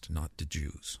the east, not the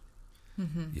Jews.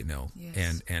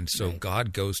 Yes. And so right.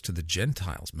 God goes to the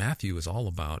Gentiles. Matthew is all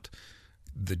about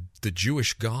the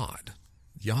Jewish God.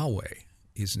 Yahweh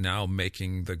is now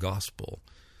making the gospel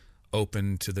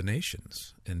open to the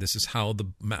nations, and this is how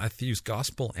the Matthew's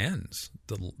gospel ends.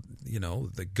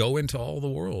 The go into all the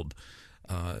world.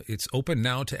 It's open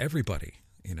now to everybody.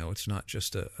 It's not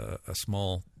just a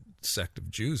small sect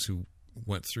of Jews who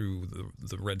went through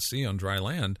the Red Sea on dry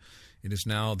land. It is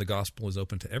now the gospel is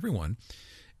open to everyone.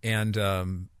 And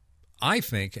I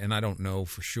think, and I don't know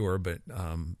for sure, but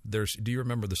do you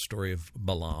remember the story of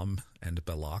Balaam and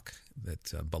Balak?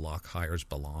 That Balak hires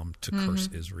Balaam to curse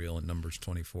Israel in Numbers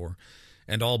 24.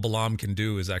 And all Balaam can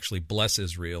do is actually bless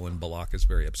Israel, and Balak is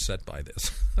very upset by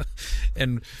this.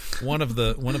 And one of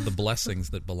the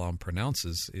blessings that Balaam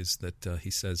pronounces is that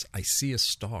he says, I see a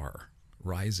star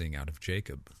rising out of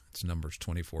Jacob. It's Numbers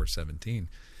 24:17.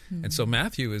 And so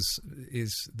Matthew is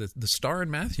the star in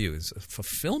Matthew is a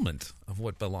fulfillment of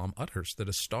what Balaam utters, that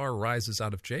a star rises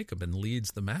out of Jacob and leads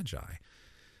the Magi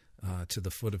to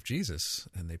the foot of Jesus,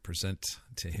 and they present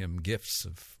to him gifts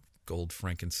of gold,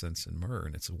 frankincense, and myrrh,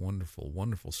 and it's a wonderful,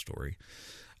 wonderful story.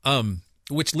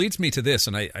 Which leads me to this,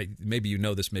 and I maybe you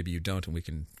know this, maybe you don't, and we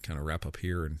can kind of wrap up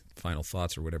here and final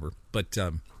thoughts or whatever. But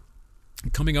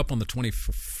coming up on the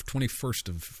 21st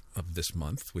of this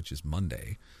month, which is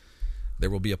Monday, there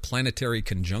will be a planetary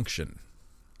conjunction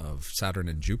of Saturn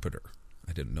and Jupiter.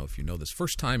 I didn't know if you know this.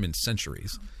 First time in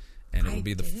centuries. And it will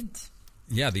be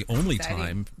the only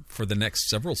time for the next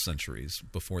several centuries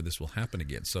before this will happen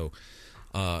again. So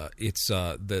it's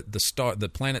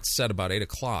the planet's set about 8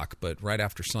 o'clock, but right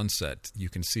after sunset, you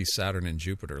can see Saturn and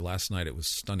Jupiter. Last night it was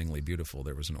stunningly beautiful.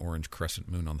 There was an orange crescent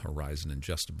moon on the horizon, and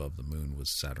just above the moon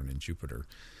was Saturn and Jupiter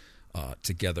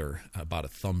together about a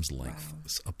thumb's length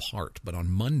apart. But on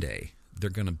Monday, they're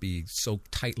going to be so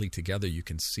tightly together you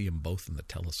can see them both in the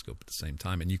telescope at the same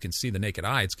time. And you can see the naked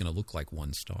eye, it's going to look like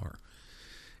one star.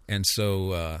 And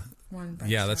so,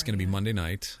 that's going to be Monday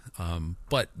night.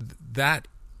 But that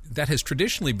has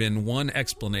traditionally been one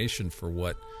explanation for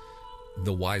what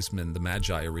the wise men, the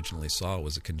Magi, originally saw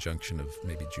was a conjunction of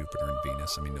maybe Jupiter and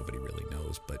Venus. I mean, nobody really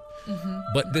knows.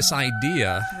 But this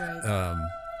idea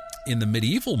in the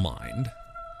medieval mind,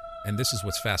 and this is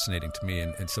what's fascinating to me,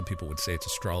 and some people would say it's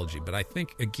astrology, but I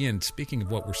think, again, speaking of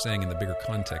what we're saying in the bigger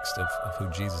context of who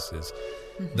Jesus is,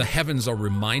 the heavens are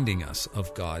reminding us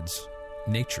of God's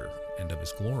nature and of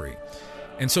his glory.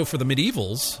 And so for the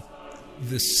medievals,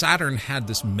 the Saturn had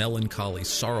this melancholy,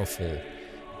 sorrowful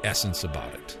essence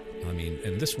about it. I mean,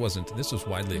 and this was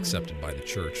widely accepted by the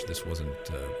church. This wasn't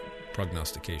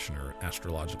prognostication or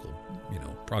astrological,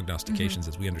 prognostications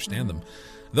as we understand them,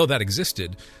 though that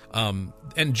existed.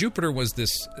 And Jupiter was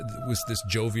this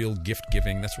jovial gift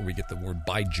giving. That's where we get the word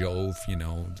by Jove,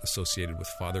 associated with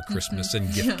Father Christmas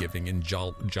and gift giving and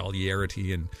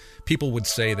jollierity. And people would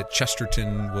say that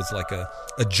Chesterton was like a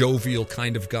jovial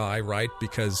kind of guy, right?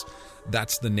 Because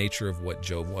that's the nature of what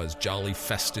Jove was: jolly,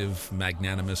 festive,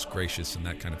 magnanimous, gracious, and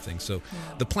that kind of thing. So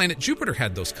the planet Jupiter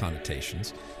had those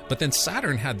connotations, but then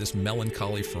Saturn had this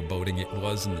melancholy foreboding. It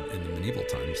was in the medieval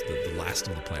times the last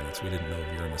of the planets. We didn't know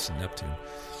of Uranus and Neptune.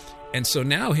 And so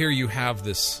now here you have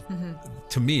this,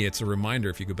 to me, it's a reminder.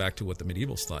 If you go back to what the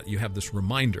medievals thought, you have this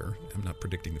reminder. I'm not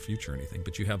predicting the future or anything,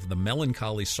 but you have the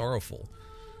melancholy, sorrowful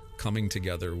coming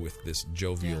together with this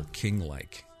jovial,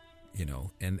 king-like,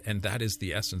 and that is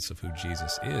the essence of who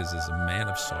Jesus is a man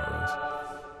of sorrows,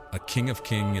 a king of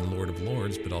kings and lord of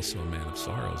lords, but also a man of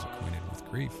sorrows, acquainted with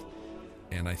grief.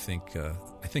 And I think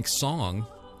song,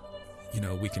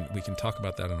 we can talk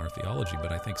about that in our theology,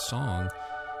 but I think song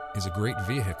is a great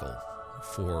vehicle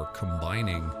for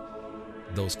combining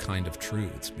those kind of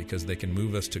truths, because they can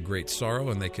move us to great sorrow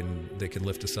and they can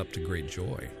lift us up to great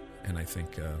joy. And I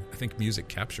think music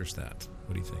captures that.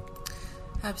 What do you think?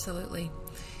 Absolutely.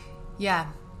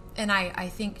 Yeah. And I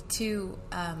think too,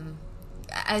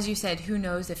 as you said, who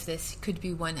knows if this could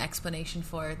be one explanation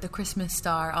for the Christmas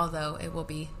star, although it will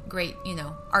be great,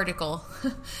 article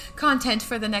content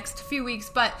for the next few weeks.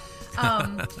 But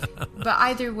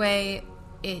either way,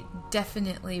 it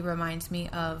definitely reminds me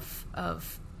of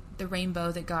the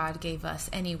rainbow that God gave us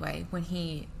anyway, when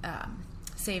he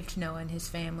saved Noah and his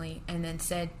family and then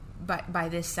said, by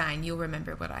this sign, you'll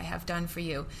remember what I have done for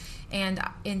you. And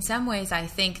in some ways, I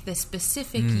think the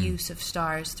specific use of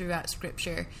stars throughout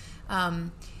Scripture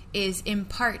is in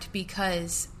part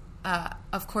because,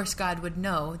 of course, God would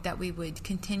know that we would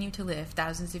continue to live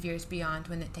thousands of years beyond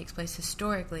when it takes place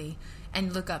historically,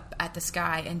 and look up at the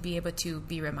sky and be able to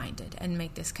be reminded and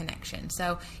make this connection.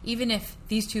 So even if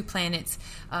these two planets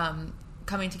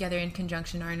coming together in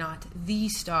conjunction are not the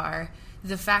star,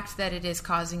 the fact that it is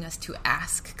causing us to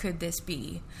ask, could this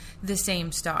be the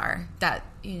same star that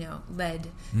led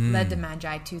the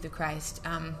Magi to the Christ?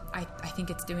 I think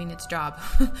it's doing its job.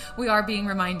 We are being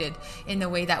reminded in the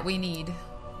way that we need.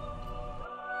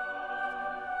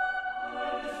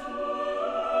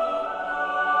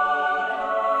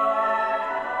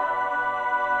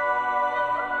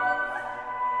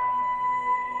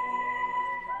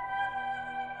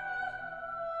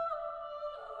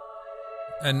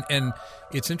 And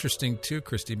it's interesting too,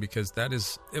 Christy, because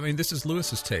this is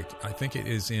Lewis's take. I think it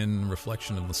is in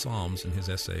Reflection on the Psalms, in his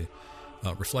essay,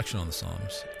 Reflection on the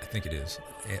Psalms, I think it is,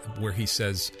 where he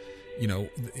says,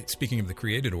 speaking of the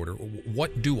created order,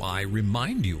 what do I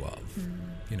remind you of?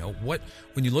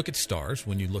 When you look at stars,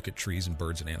 when you look at trees and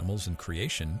birds and animals and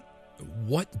creation,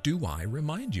 what do I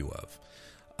remind you of?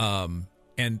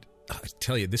 And I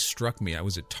tell you, this struck me. I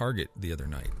was at Target the other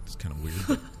night. It's kind of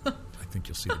weird, but I think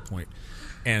you'll see the point.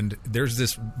 And there's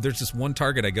this one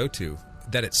Target I go to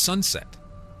that at sunset,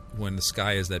 when the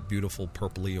sky is that beautiful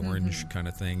purpley orange kind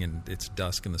of thing, and it's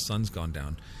dusk and the sun's gone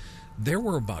down, there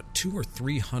were about 200 or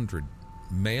 300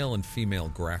 male and female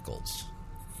grackles.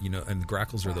 And the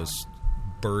grackles are those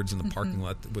birds in the parking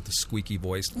lot with the squeaky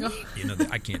voice.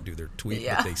 I can't do their tweet,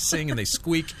 but they sing and they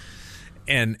squeak.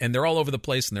 And they're all over the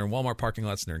place, and they're in Walmart parking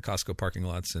lots, and they're in Costco parking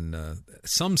lots. And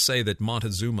some say that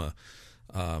Montezuma,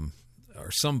 or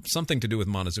something to do with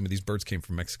Montezuma, these birds came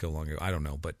from Mexico long ago. I don't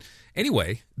know. But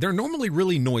anyway, they're normally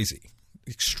really noisy,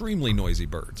 extremely noisy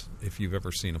birds, if you've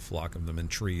ever seen a flock of them in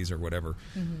trees or whatever.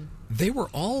 They were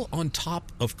all on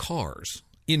top of cars,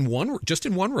 just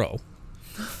in one row,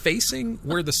 facing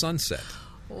where the sun set.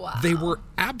 Wow. They were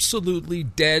absolutely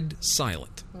dead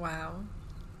silent. Wow.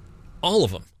 All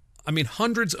of them. I mean,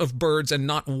 hundreds of birds, and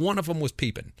not one of them was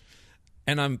peeping.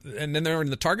 And then they're in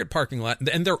the Target parking lot,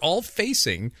 and they're all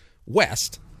facing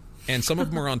west. And some of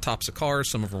them are on tops of cars,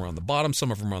 some of them are on the bottom,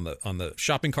 some of them are on the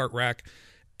shopping cart rack.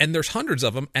 And there's hundreds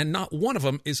of them, and not one of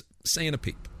them is saying a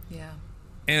peep. Yeah.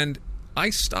 And I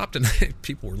stopped, and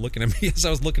people were looking at me as I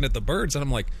was looking at the birds, and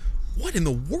I'm like, what in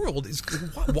the world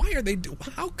why are they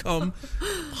how come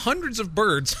hundreds of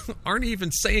birds aren't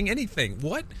even saying anything?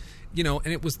 What? And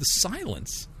it was the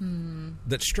silence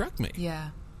that struck me. Yeah.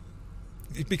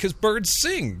 Because birds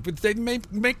sing, but they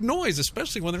make noise,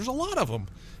 especially when there's a lot of them.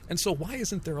 And so why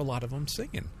isn't there a lot of them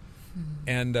singing?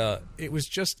 And it was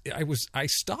just, I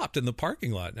stopped in the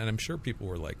parking lot, and I'm sure people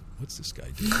were like, what's this guy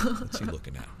doing? What's he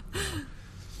looking at?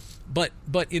 But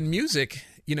in music,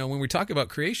 when we talk about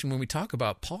creation, when we talk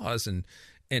about pause and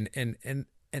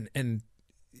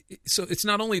so it's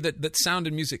not only that sound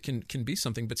and music can be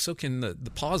something, but so can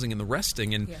the pausing and the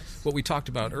resting, and what we talked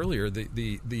about earlier,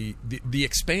 the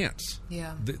expanse.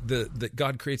 Yeah. That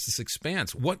God creates this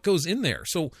expanse. What goes in there?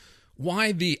 So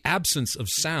why the absence of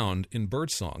sound in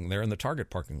birdsong there in the Target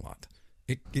parking lot?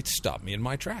 It stopped me in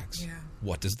my tracks. Yeah.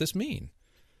 What does this mean?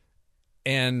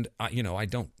 And I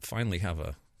don't finally have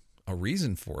a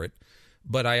reason for it,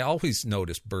 But I always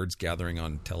notice birds gathering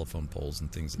on telephone poles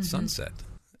and things at sunset.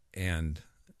 And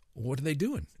what are they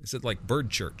doing? Is it like bird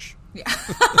church? Yeah.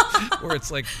 Or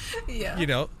it's like, you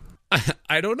know,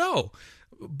 I don't know.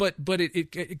 But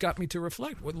it got me to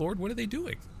reflect. Lord, what are they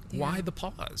doing? Yeah. Why the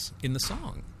pause in the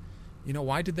song? You know,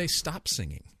 why did they stop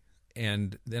singing?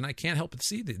 And then I can't help but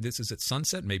see that this is at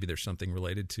sunset. Maybe there's something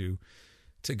related to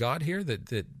God here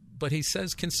but he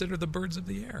says, consider the birds of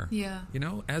the air. Yeah. You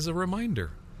know, as a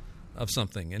reminder of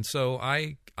something. And so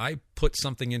I put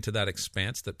something into that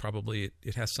expanse that probably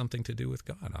it has something to do with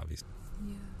God, obviously.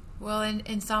 Yeah. Well,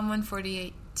 in Psalm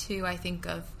 148 too, I think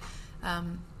of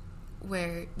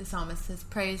where the psalmist says,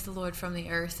 praise the Lord from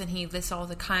the earth, and he lists all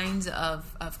the kinds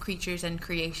of creatures and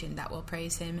creation that will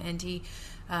praise him. And he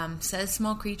says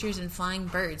small creatures and flying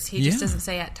birds. He just doesn't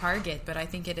say at target, but I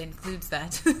think it includes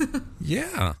that.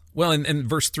 Yeah. Well, and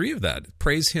verse 3 of that,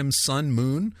 praise him, sun,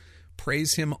 moon,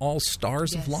 praise him, all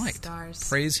stars of light. Stars.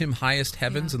 Praise him, highest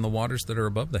heavens and the waters that are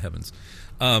above the heavens.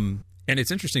 And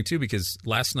it's interesting, too, because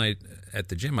last night at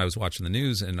the gym, I was watching the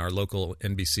news, and our local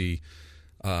NBC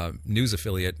news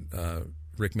affiliate,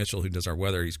 Rick Mitchell, who does our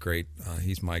weather, he's great.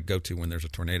 He's my go-to when there's a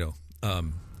tornado.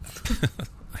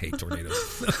 I hate tornadoes.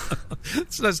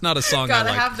 So that's not a song I like.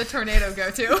 Gotta have the tornado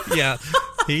go-to. Yeah,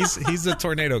 he's a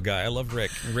tornado guy. I love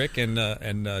Rick. Rick and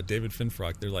David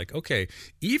Finfrock. They're like, okay,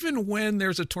 even when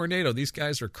there's a tornado, these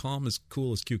guys are calm as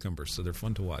cool as cucumbers, so they're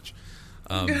fun to watch.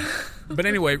 But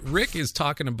anyway, Rick is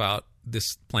talking about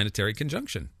this planetary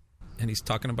conjunction, and he's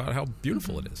talking about how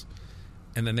beautiful it is.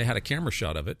 And then they had a camera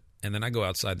shot of it, and then I go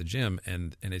outside the gym,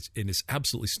 and it's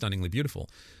absolutely stunningly beautiful.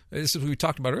 This is what we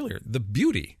talked about earlier. The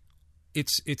beauty.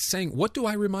 It's saying, what do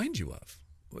I remind you of?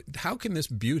 How can this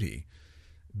beauty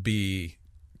be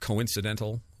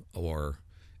coincidental, or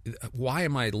why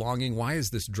am I longing? Why is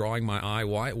this drawing my eye?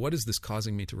 What is this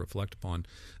causing me to reflect upon?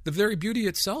 The very beauty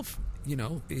itself, you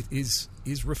know, it is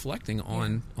reflecting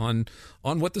on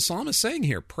what the psalmist is saying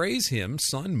here. Praise him,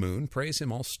 sun, moon. Praise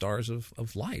him, all stars of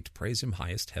light. Praise him,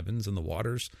 highest heavens and the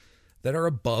waters that are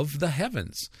above the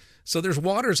heavens. So there's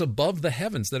waters above the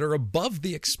heavens that are above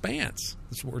the expanse.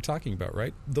 That's what we're talking about,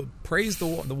 right? Praise the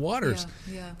waters.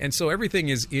 Yeah. And so everything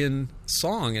is in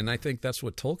song, and I think that's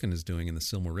what Tolkien is doing in the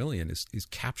Silmarillion, is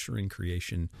capturing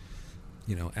creation,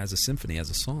 you know, as a symphony, as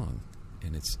a song.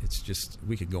 And it's just,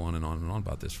 we could go on and on and on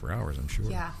about this for hours, I'm sure.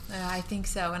 Yeah, I think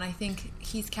so. And I think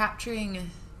he's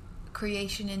capturing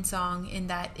creation in song in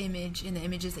that image, in the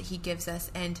images that he gives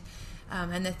us. And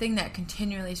the thing that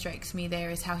continually strikes me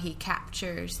there is how he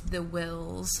captures the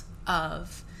wills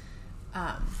of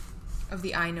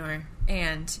the Ainur,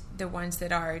 and the ones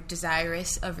that are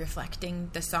desirous of reflecting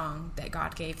the song that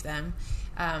God gave them,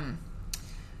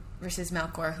 versus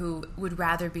Melkor, who would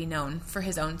rather be known for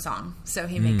his own song, so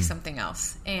he makes something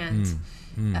else. And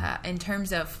in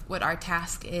terms of what our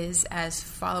task is as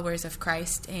followers of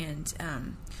Christ, and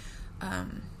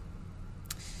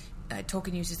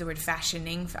Tolkien uses the word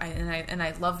fashioning, and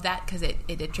I love that, because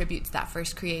it attributes that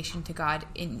first creation to God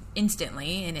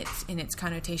instantly in its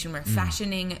connotation. We're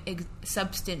fashioning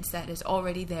substance that is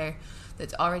already there,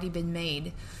 that's already been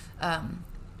made.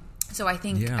 So I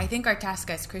think our task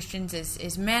as Christians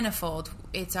is manifold.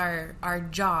 It's our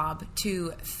job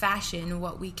to fashion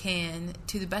what we can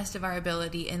to the best of our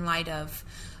ability in light of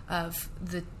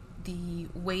the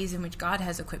ways in which God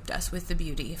has equipped us with the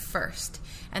beauty first.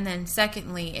 And then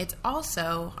secondly, it's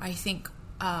also, I think,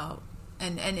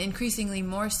 and increasingly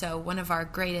more so, one of our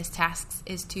greatest tasks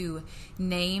is to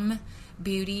name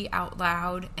beauty out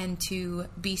loud and to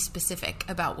be specific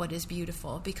about what is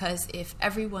beautiful. Because if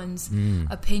everyone's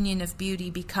opinion of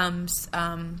beauty becomes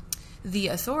the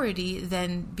authority,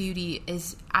 then beauty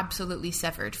is absolutely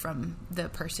severed from the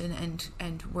person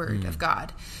and word of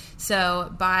God.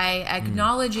 So by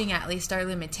acknowledging at least our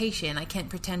limitation, I can't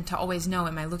pretend to always know,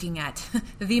 am I looking at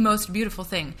the most beautiful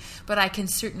thing? But I can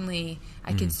certainly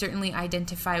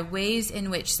identify ways in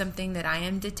which something that I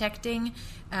am detecting,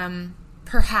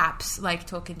 perhaps, like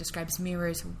Tolkien describes,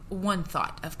 mirrors one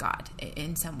thought of God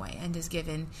in some way and is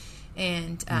given.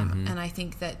 And I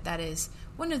think that is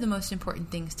one of the most important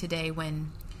things today,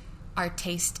 when our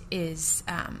taste is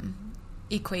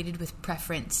equated with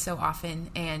preference so often,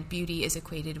 and beauty is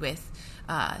equated with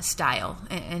style.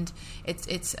 And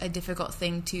it's a difficult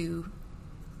thing to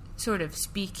sort of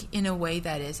speak in a way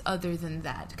that is other than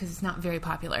that, because it's not very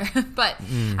popular. But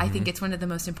I think it's one of the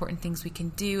most important things we can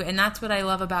do, and that's what I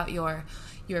love about your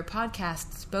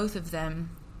podcasts, both of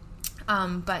them.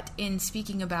 But in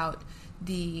speaking about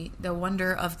the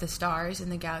wonder of the stars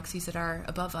and the galaxies that are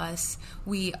above us,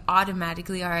 we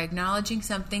automatically are acknowledging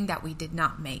something that we did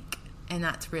not make. And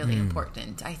that's really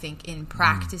important, I think, in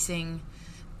practicing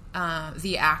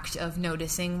the act of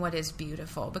noticing what is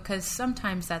beautiful, because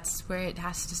sometimes that's where it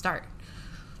has to start.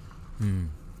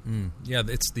 Yeah,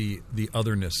 it's the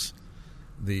otherness,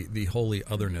 the holy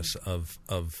otherness of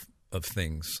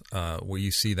things, where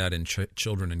you see that in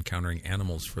children encountering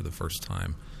animals for the first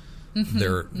time.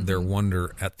 Their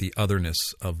wonder at the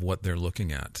otherness of what they're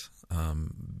looking at.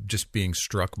 Just being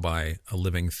struck by a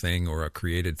living thing or a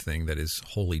created thing that is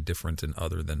wholly different and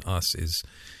other than us is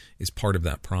part of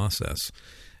that process.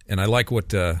 And I like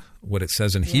what it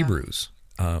says in Hebrews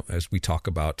as we talk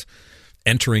about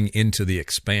entering into the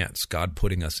expanse, God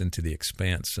putting us into the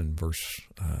expanse. And verse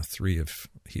 3 of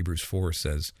Hebrews 4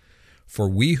 says, "For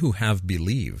we who have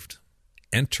believed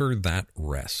enter that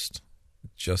rest,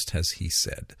 just as he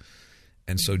said."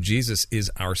 And so Jesus is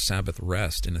our Sabbath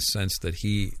rest in a sense that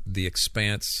the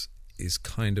expanse is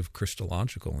kind of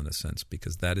Christological in a sense,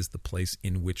 because that is the place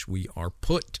in which we are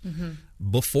put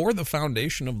before the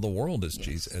foundation of the world, as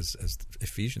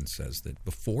Ephesians says, that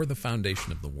before the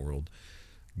foundation of the world,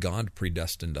 God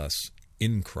predestined us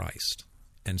in Christ.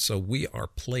 And so we are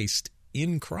placed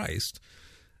in Christ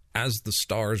as the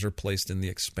stars are placed in the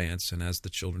expanse and as the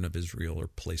children of Israel are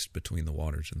placed between the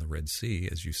waters and the Red Sea,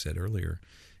 as you said earlier.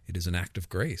 It is an act of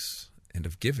grace and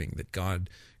of giving that God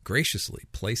graciously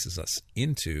places us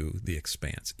into the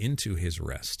expanse, into his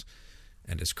rest.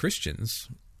 And as Christians,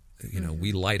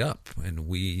 we light up and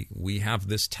we have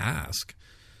this task.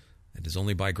 It is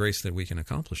only by grace that we can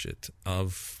accomplish it,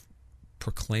 of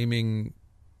proclaiming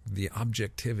the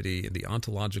objectivity, the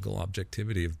ontological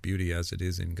objectivity of beauty as it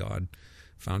is in God,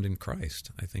 found in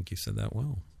Christ. I think you said that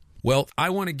well. Well, I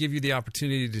want to give you the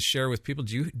opportunity to share with people.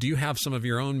 Do you have some of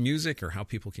your own music, or how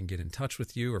people can get in touch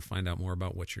with you or find out more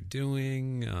about what you're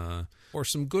doing, or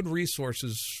some good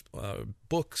resources,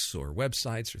 books or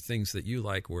websites or things that you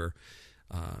like where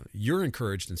you're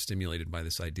encouraged and stimulated by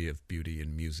this idea of beauty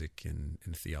and music and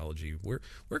theology?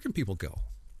 Where can people go?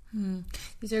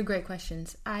 These are great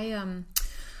questions.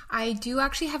 I do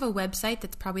actually have a website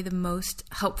that's probably the most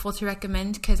helpful to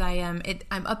recommend, because I'm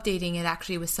updating it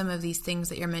actually with some of these things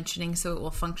that you're mentioning, so it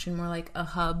will function more like a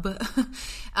hub.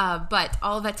 But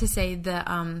all of that to say,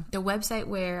 the website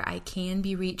where I can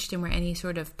be reached and where any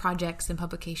sort of projects and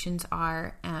publications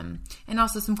are, and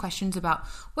also some questions about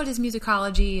what is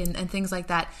musicology and things like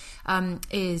that,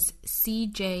 is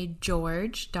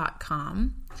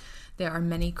cjgeorge.com. There are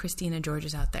many Christina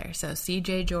Georges out there, so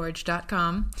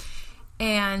cjgeorge.com.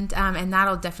 And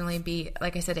that'll definitely be,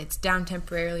 like I said, it's down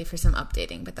temporarily for some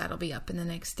updating, but that'll be up in the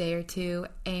next day or two.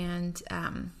 And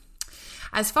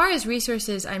as far as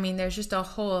resources, I mean, there's just a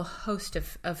whole host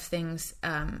of things.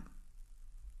 I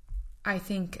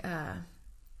think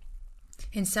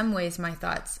in some ways my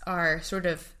thoughts are sort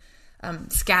of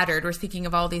scattered. We're speaking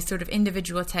of all these sort of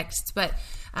individual texts, but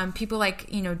people like,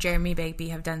 Jeremy Begbie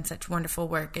have done such wonderful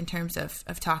work in terms of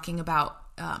talking about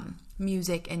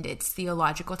music and its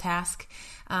theological task.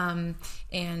 And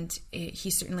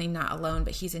he's certainly not alone,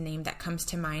 but he's a name that comes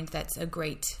to mind that's a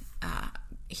great,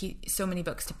 so many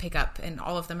books to pick up, and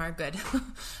all of them are good.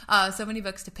 So many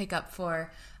books to pick up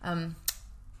for an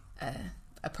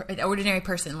ordinary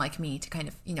person like me to kind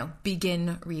of,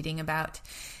 begin reading about.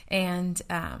 And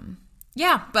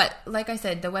yeah, but like I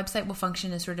said, the website will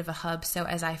function as sort of a hub. So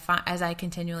as I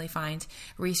continually find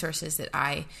resources that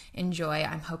I enjoy,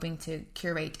 I'm hoping to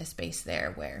curate a space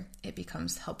there where it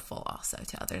becomes helpful also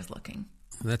to others looking.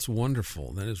 That's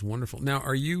wonderful. That is wonderful. Now,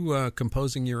 are you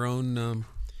composing your own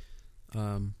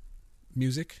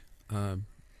music?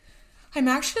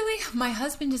 My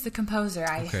husband is the composer.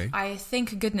 I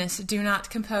thank goodness do not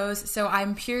compose. So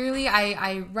I'm purely,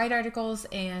 I write articles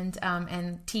and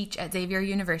teach at Xavier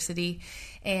University.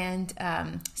 And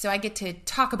so I get to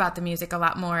talk about the music a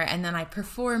lot more. And then I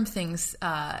perform things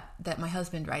that my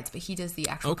husband writes, but he does the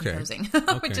actual composing,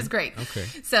 which is great. Okay.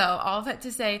 So all of that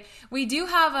to say, we do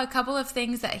have a couple of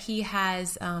things that he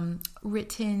has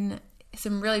written,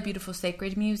 some really beautiful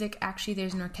sacred music. Actually,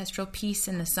 there's an orchestral piece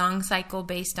in the song cycle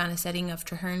based on a setting of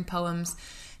Traherne poems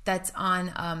that's on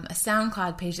a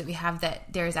SoundCloud page that we have,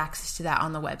 that there is access to that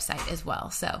on the website as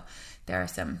well. So there are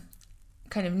some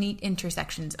kind of neat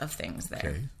intersections of things there.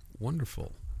 Okay,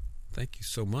 wonderful. Thank you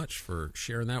so much for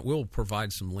sharing that. We'll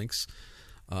provide some links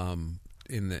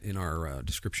in our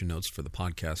description notes for the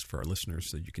podcast for our listeners,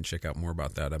 so you can check out more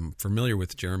about that. I'm familiar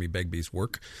with Jeremy Begbie's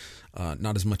work,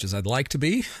 not as much as I'd like to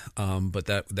be, but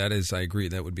that is, I agree,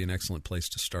 that would be an excellent place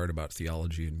to start about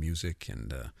theology and music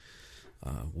and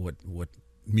what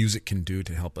music can do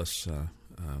to help us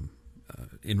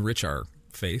enrich our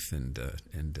faith and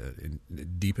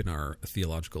deepen our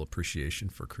theological appreciation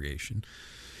for creation,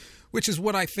 which is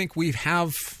what I think we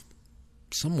have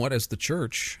somewhat as the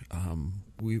church,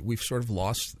 we've sort of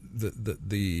lost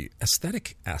the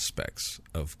aesthetic aspects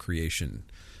of creation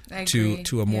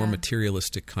to a more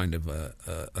materialistic kind of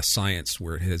a science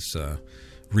where it has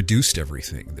reduced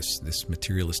everything. This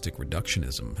materialistic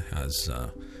reductionism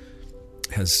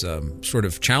has sort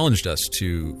of challenged us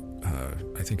to,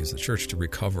 I think, as the church, to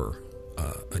recover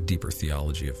a deeper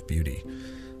theology of beauty.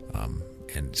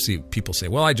 And see, people say,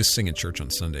 well, I just sing in church on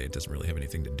Sunday. It doesn't really have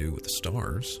anything to do with the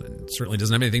stars, and certainly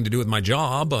doesn't have anything to do with my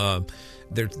job.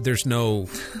 There's no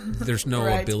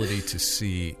Right. ability to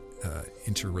see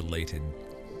interrelated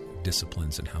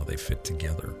disciplines and how they fit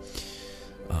together.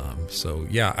 So,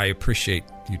 yeah, I appreciate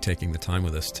you taking the time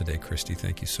with us today, Christy.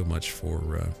 Thank you so much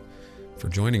for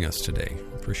joining us today.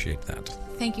 Appreciate that.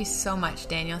 Thank you so much,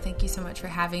 Daniel. Thank you so much for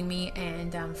having me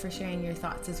and for sharing your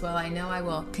thoughts as well. I know I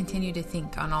will continue to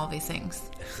think on all these things.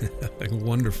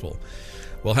 Wonderful.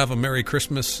 Well, have a Merry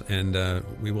Christmas, and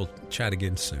we will chat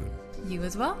again soon. You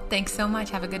as well. Thanks so much.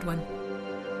 Have a good one.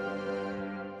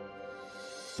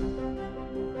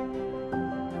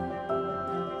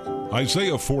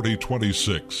 Isaiah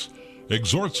 40:26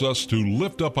 exhorts us to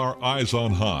lift up our eyes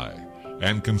on high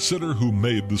and consider who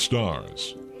made the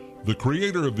stars. The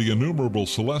creator of the innumerable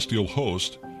celestial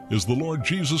host is the Lord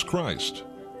Jesus Christ.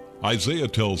 Isaiah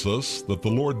tells us that the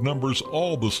Lord numbers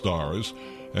all the stars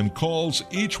and calls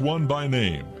each one by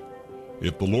name.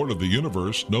 If the Lord of the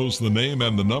universe knows the name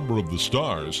and the number of the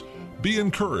stars, be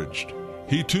encouraged.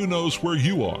 He too knows where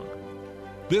you are.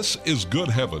 This is Good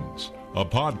Heavens, a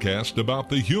podcast about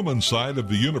the human side of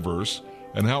the universe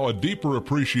and how a deeper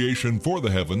appreciation for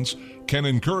the heavens can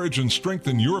encourage and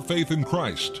strengthen your faith in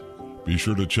Christ. Be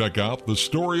sure to check out The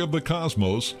Story of the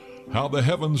Cosmos, How the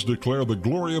Heavens Declare the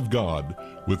Glory of God,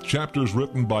 with chapters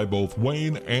written by both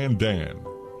Wayne and Dan.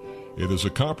 It is a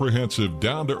comprehensive,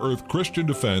 down-to-earth Christian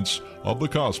defense of the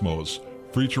cosmos,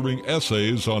 featuring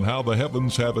essays on how the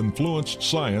heavens have influenced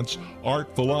science,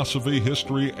 art, philosophy,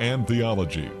 history, and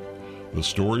theology. The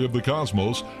Story of the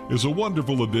Cosmos is a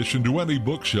wonderful addition to any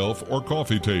bookshelf or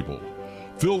coffee table.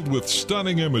 Filled with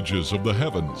stunning images of the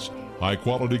heavens,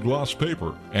 high-quality gloss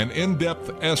paper, and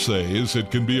in-depth essays,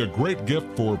 it can be a great gift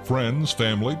for friends,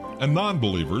 family, and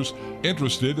non-believers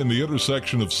interested in the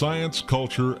intersection of science,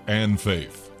 culture, and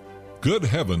faith. Good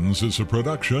Heavens is a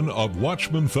production of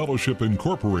Watchman Fellowship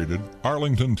Incorporated,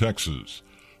 Arlington, Texas.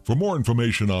 For more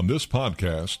information on this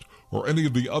podcast or any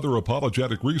of the other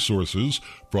apologetic resources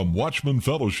from Watchman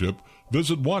Fellowship,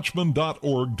 visit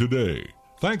watchman.org today.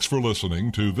 Thanks for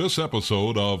listening to this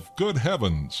episode of Good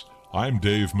Heavens. I'm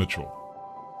Dave Mitchell.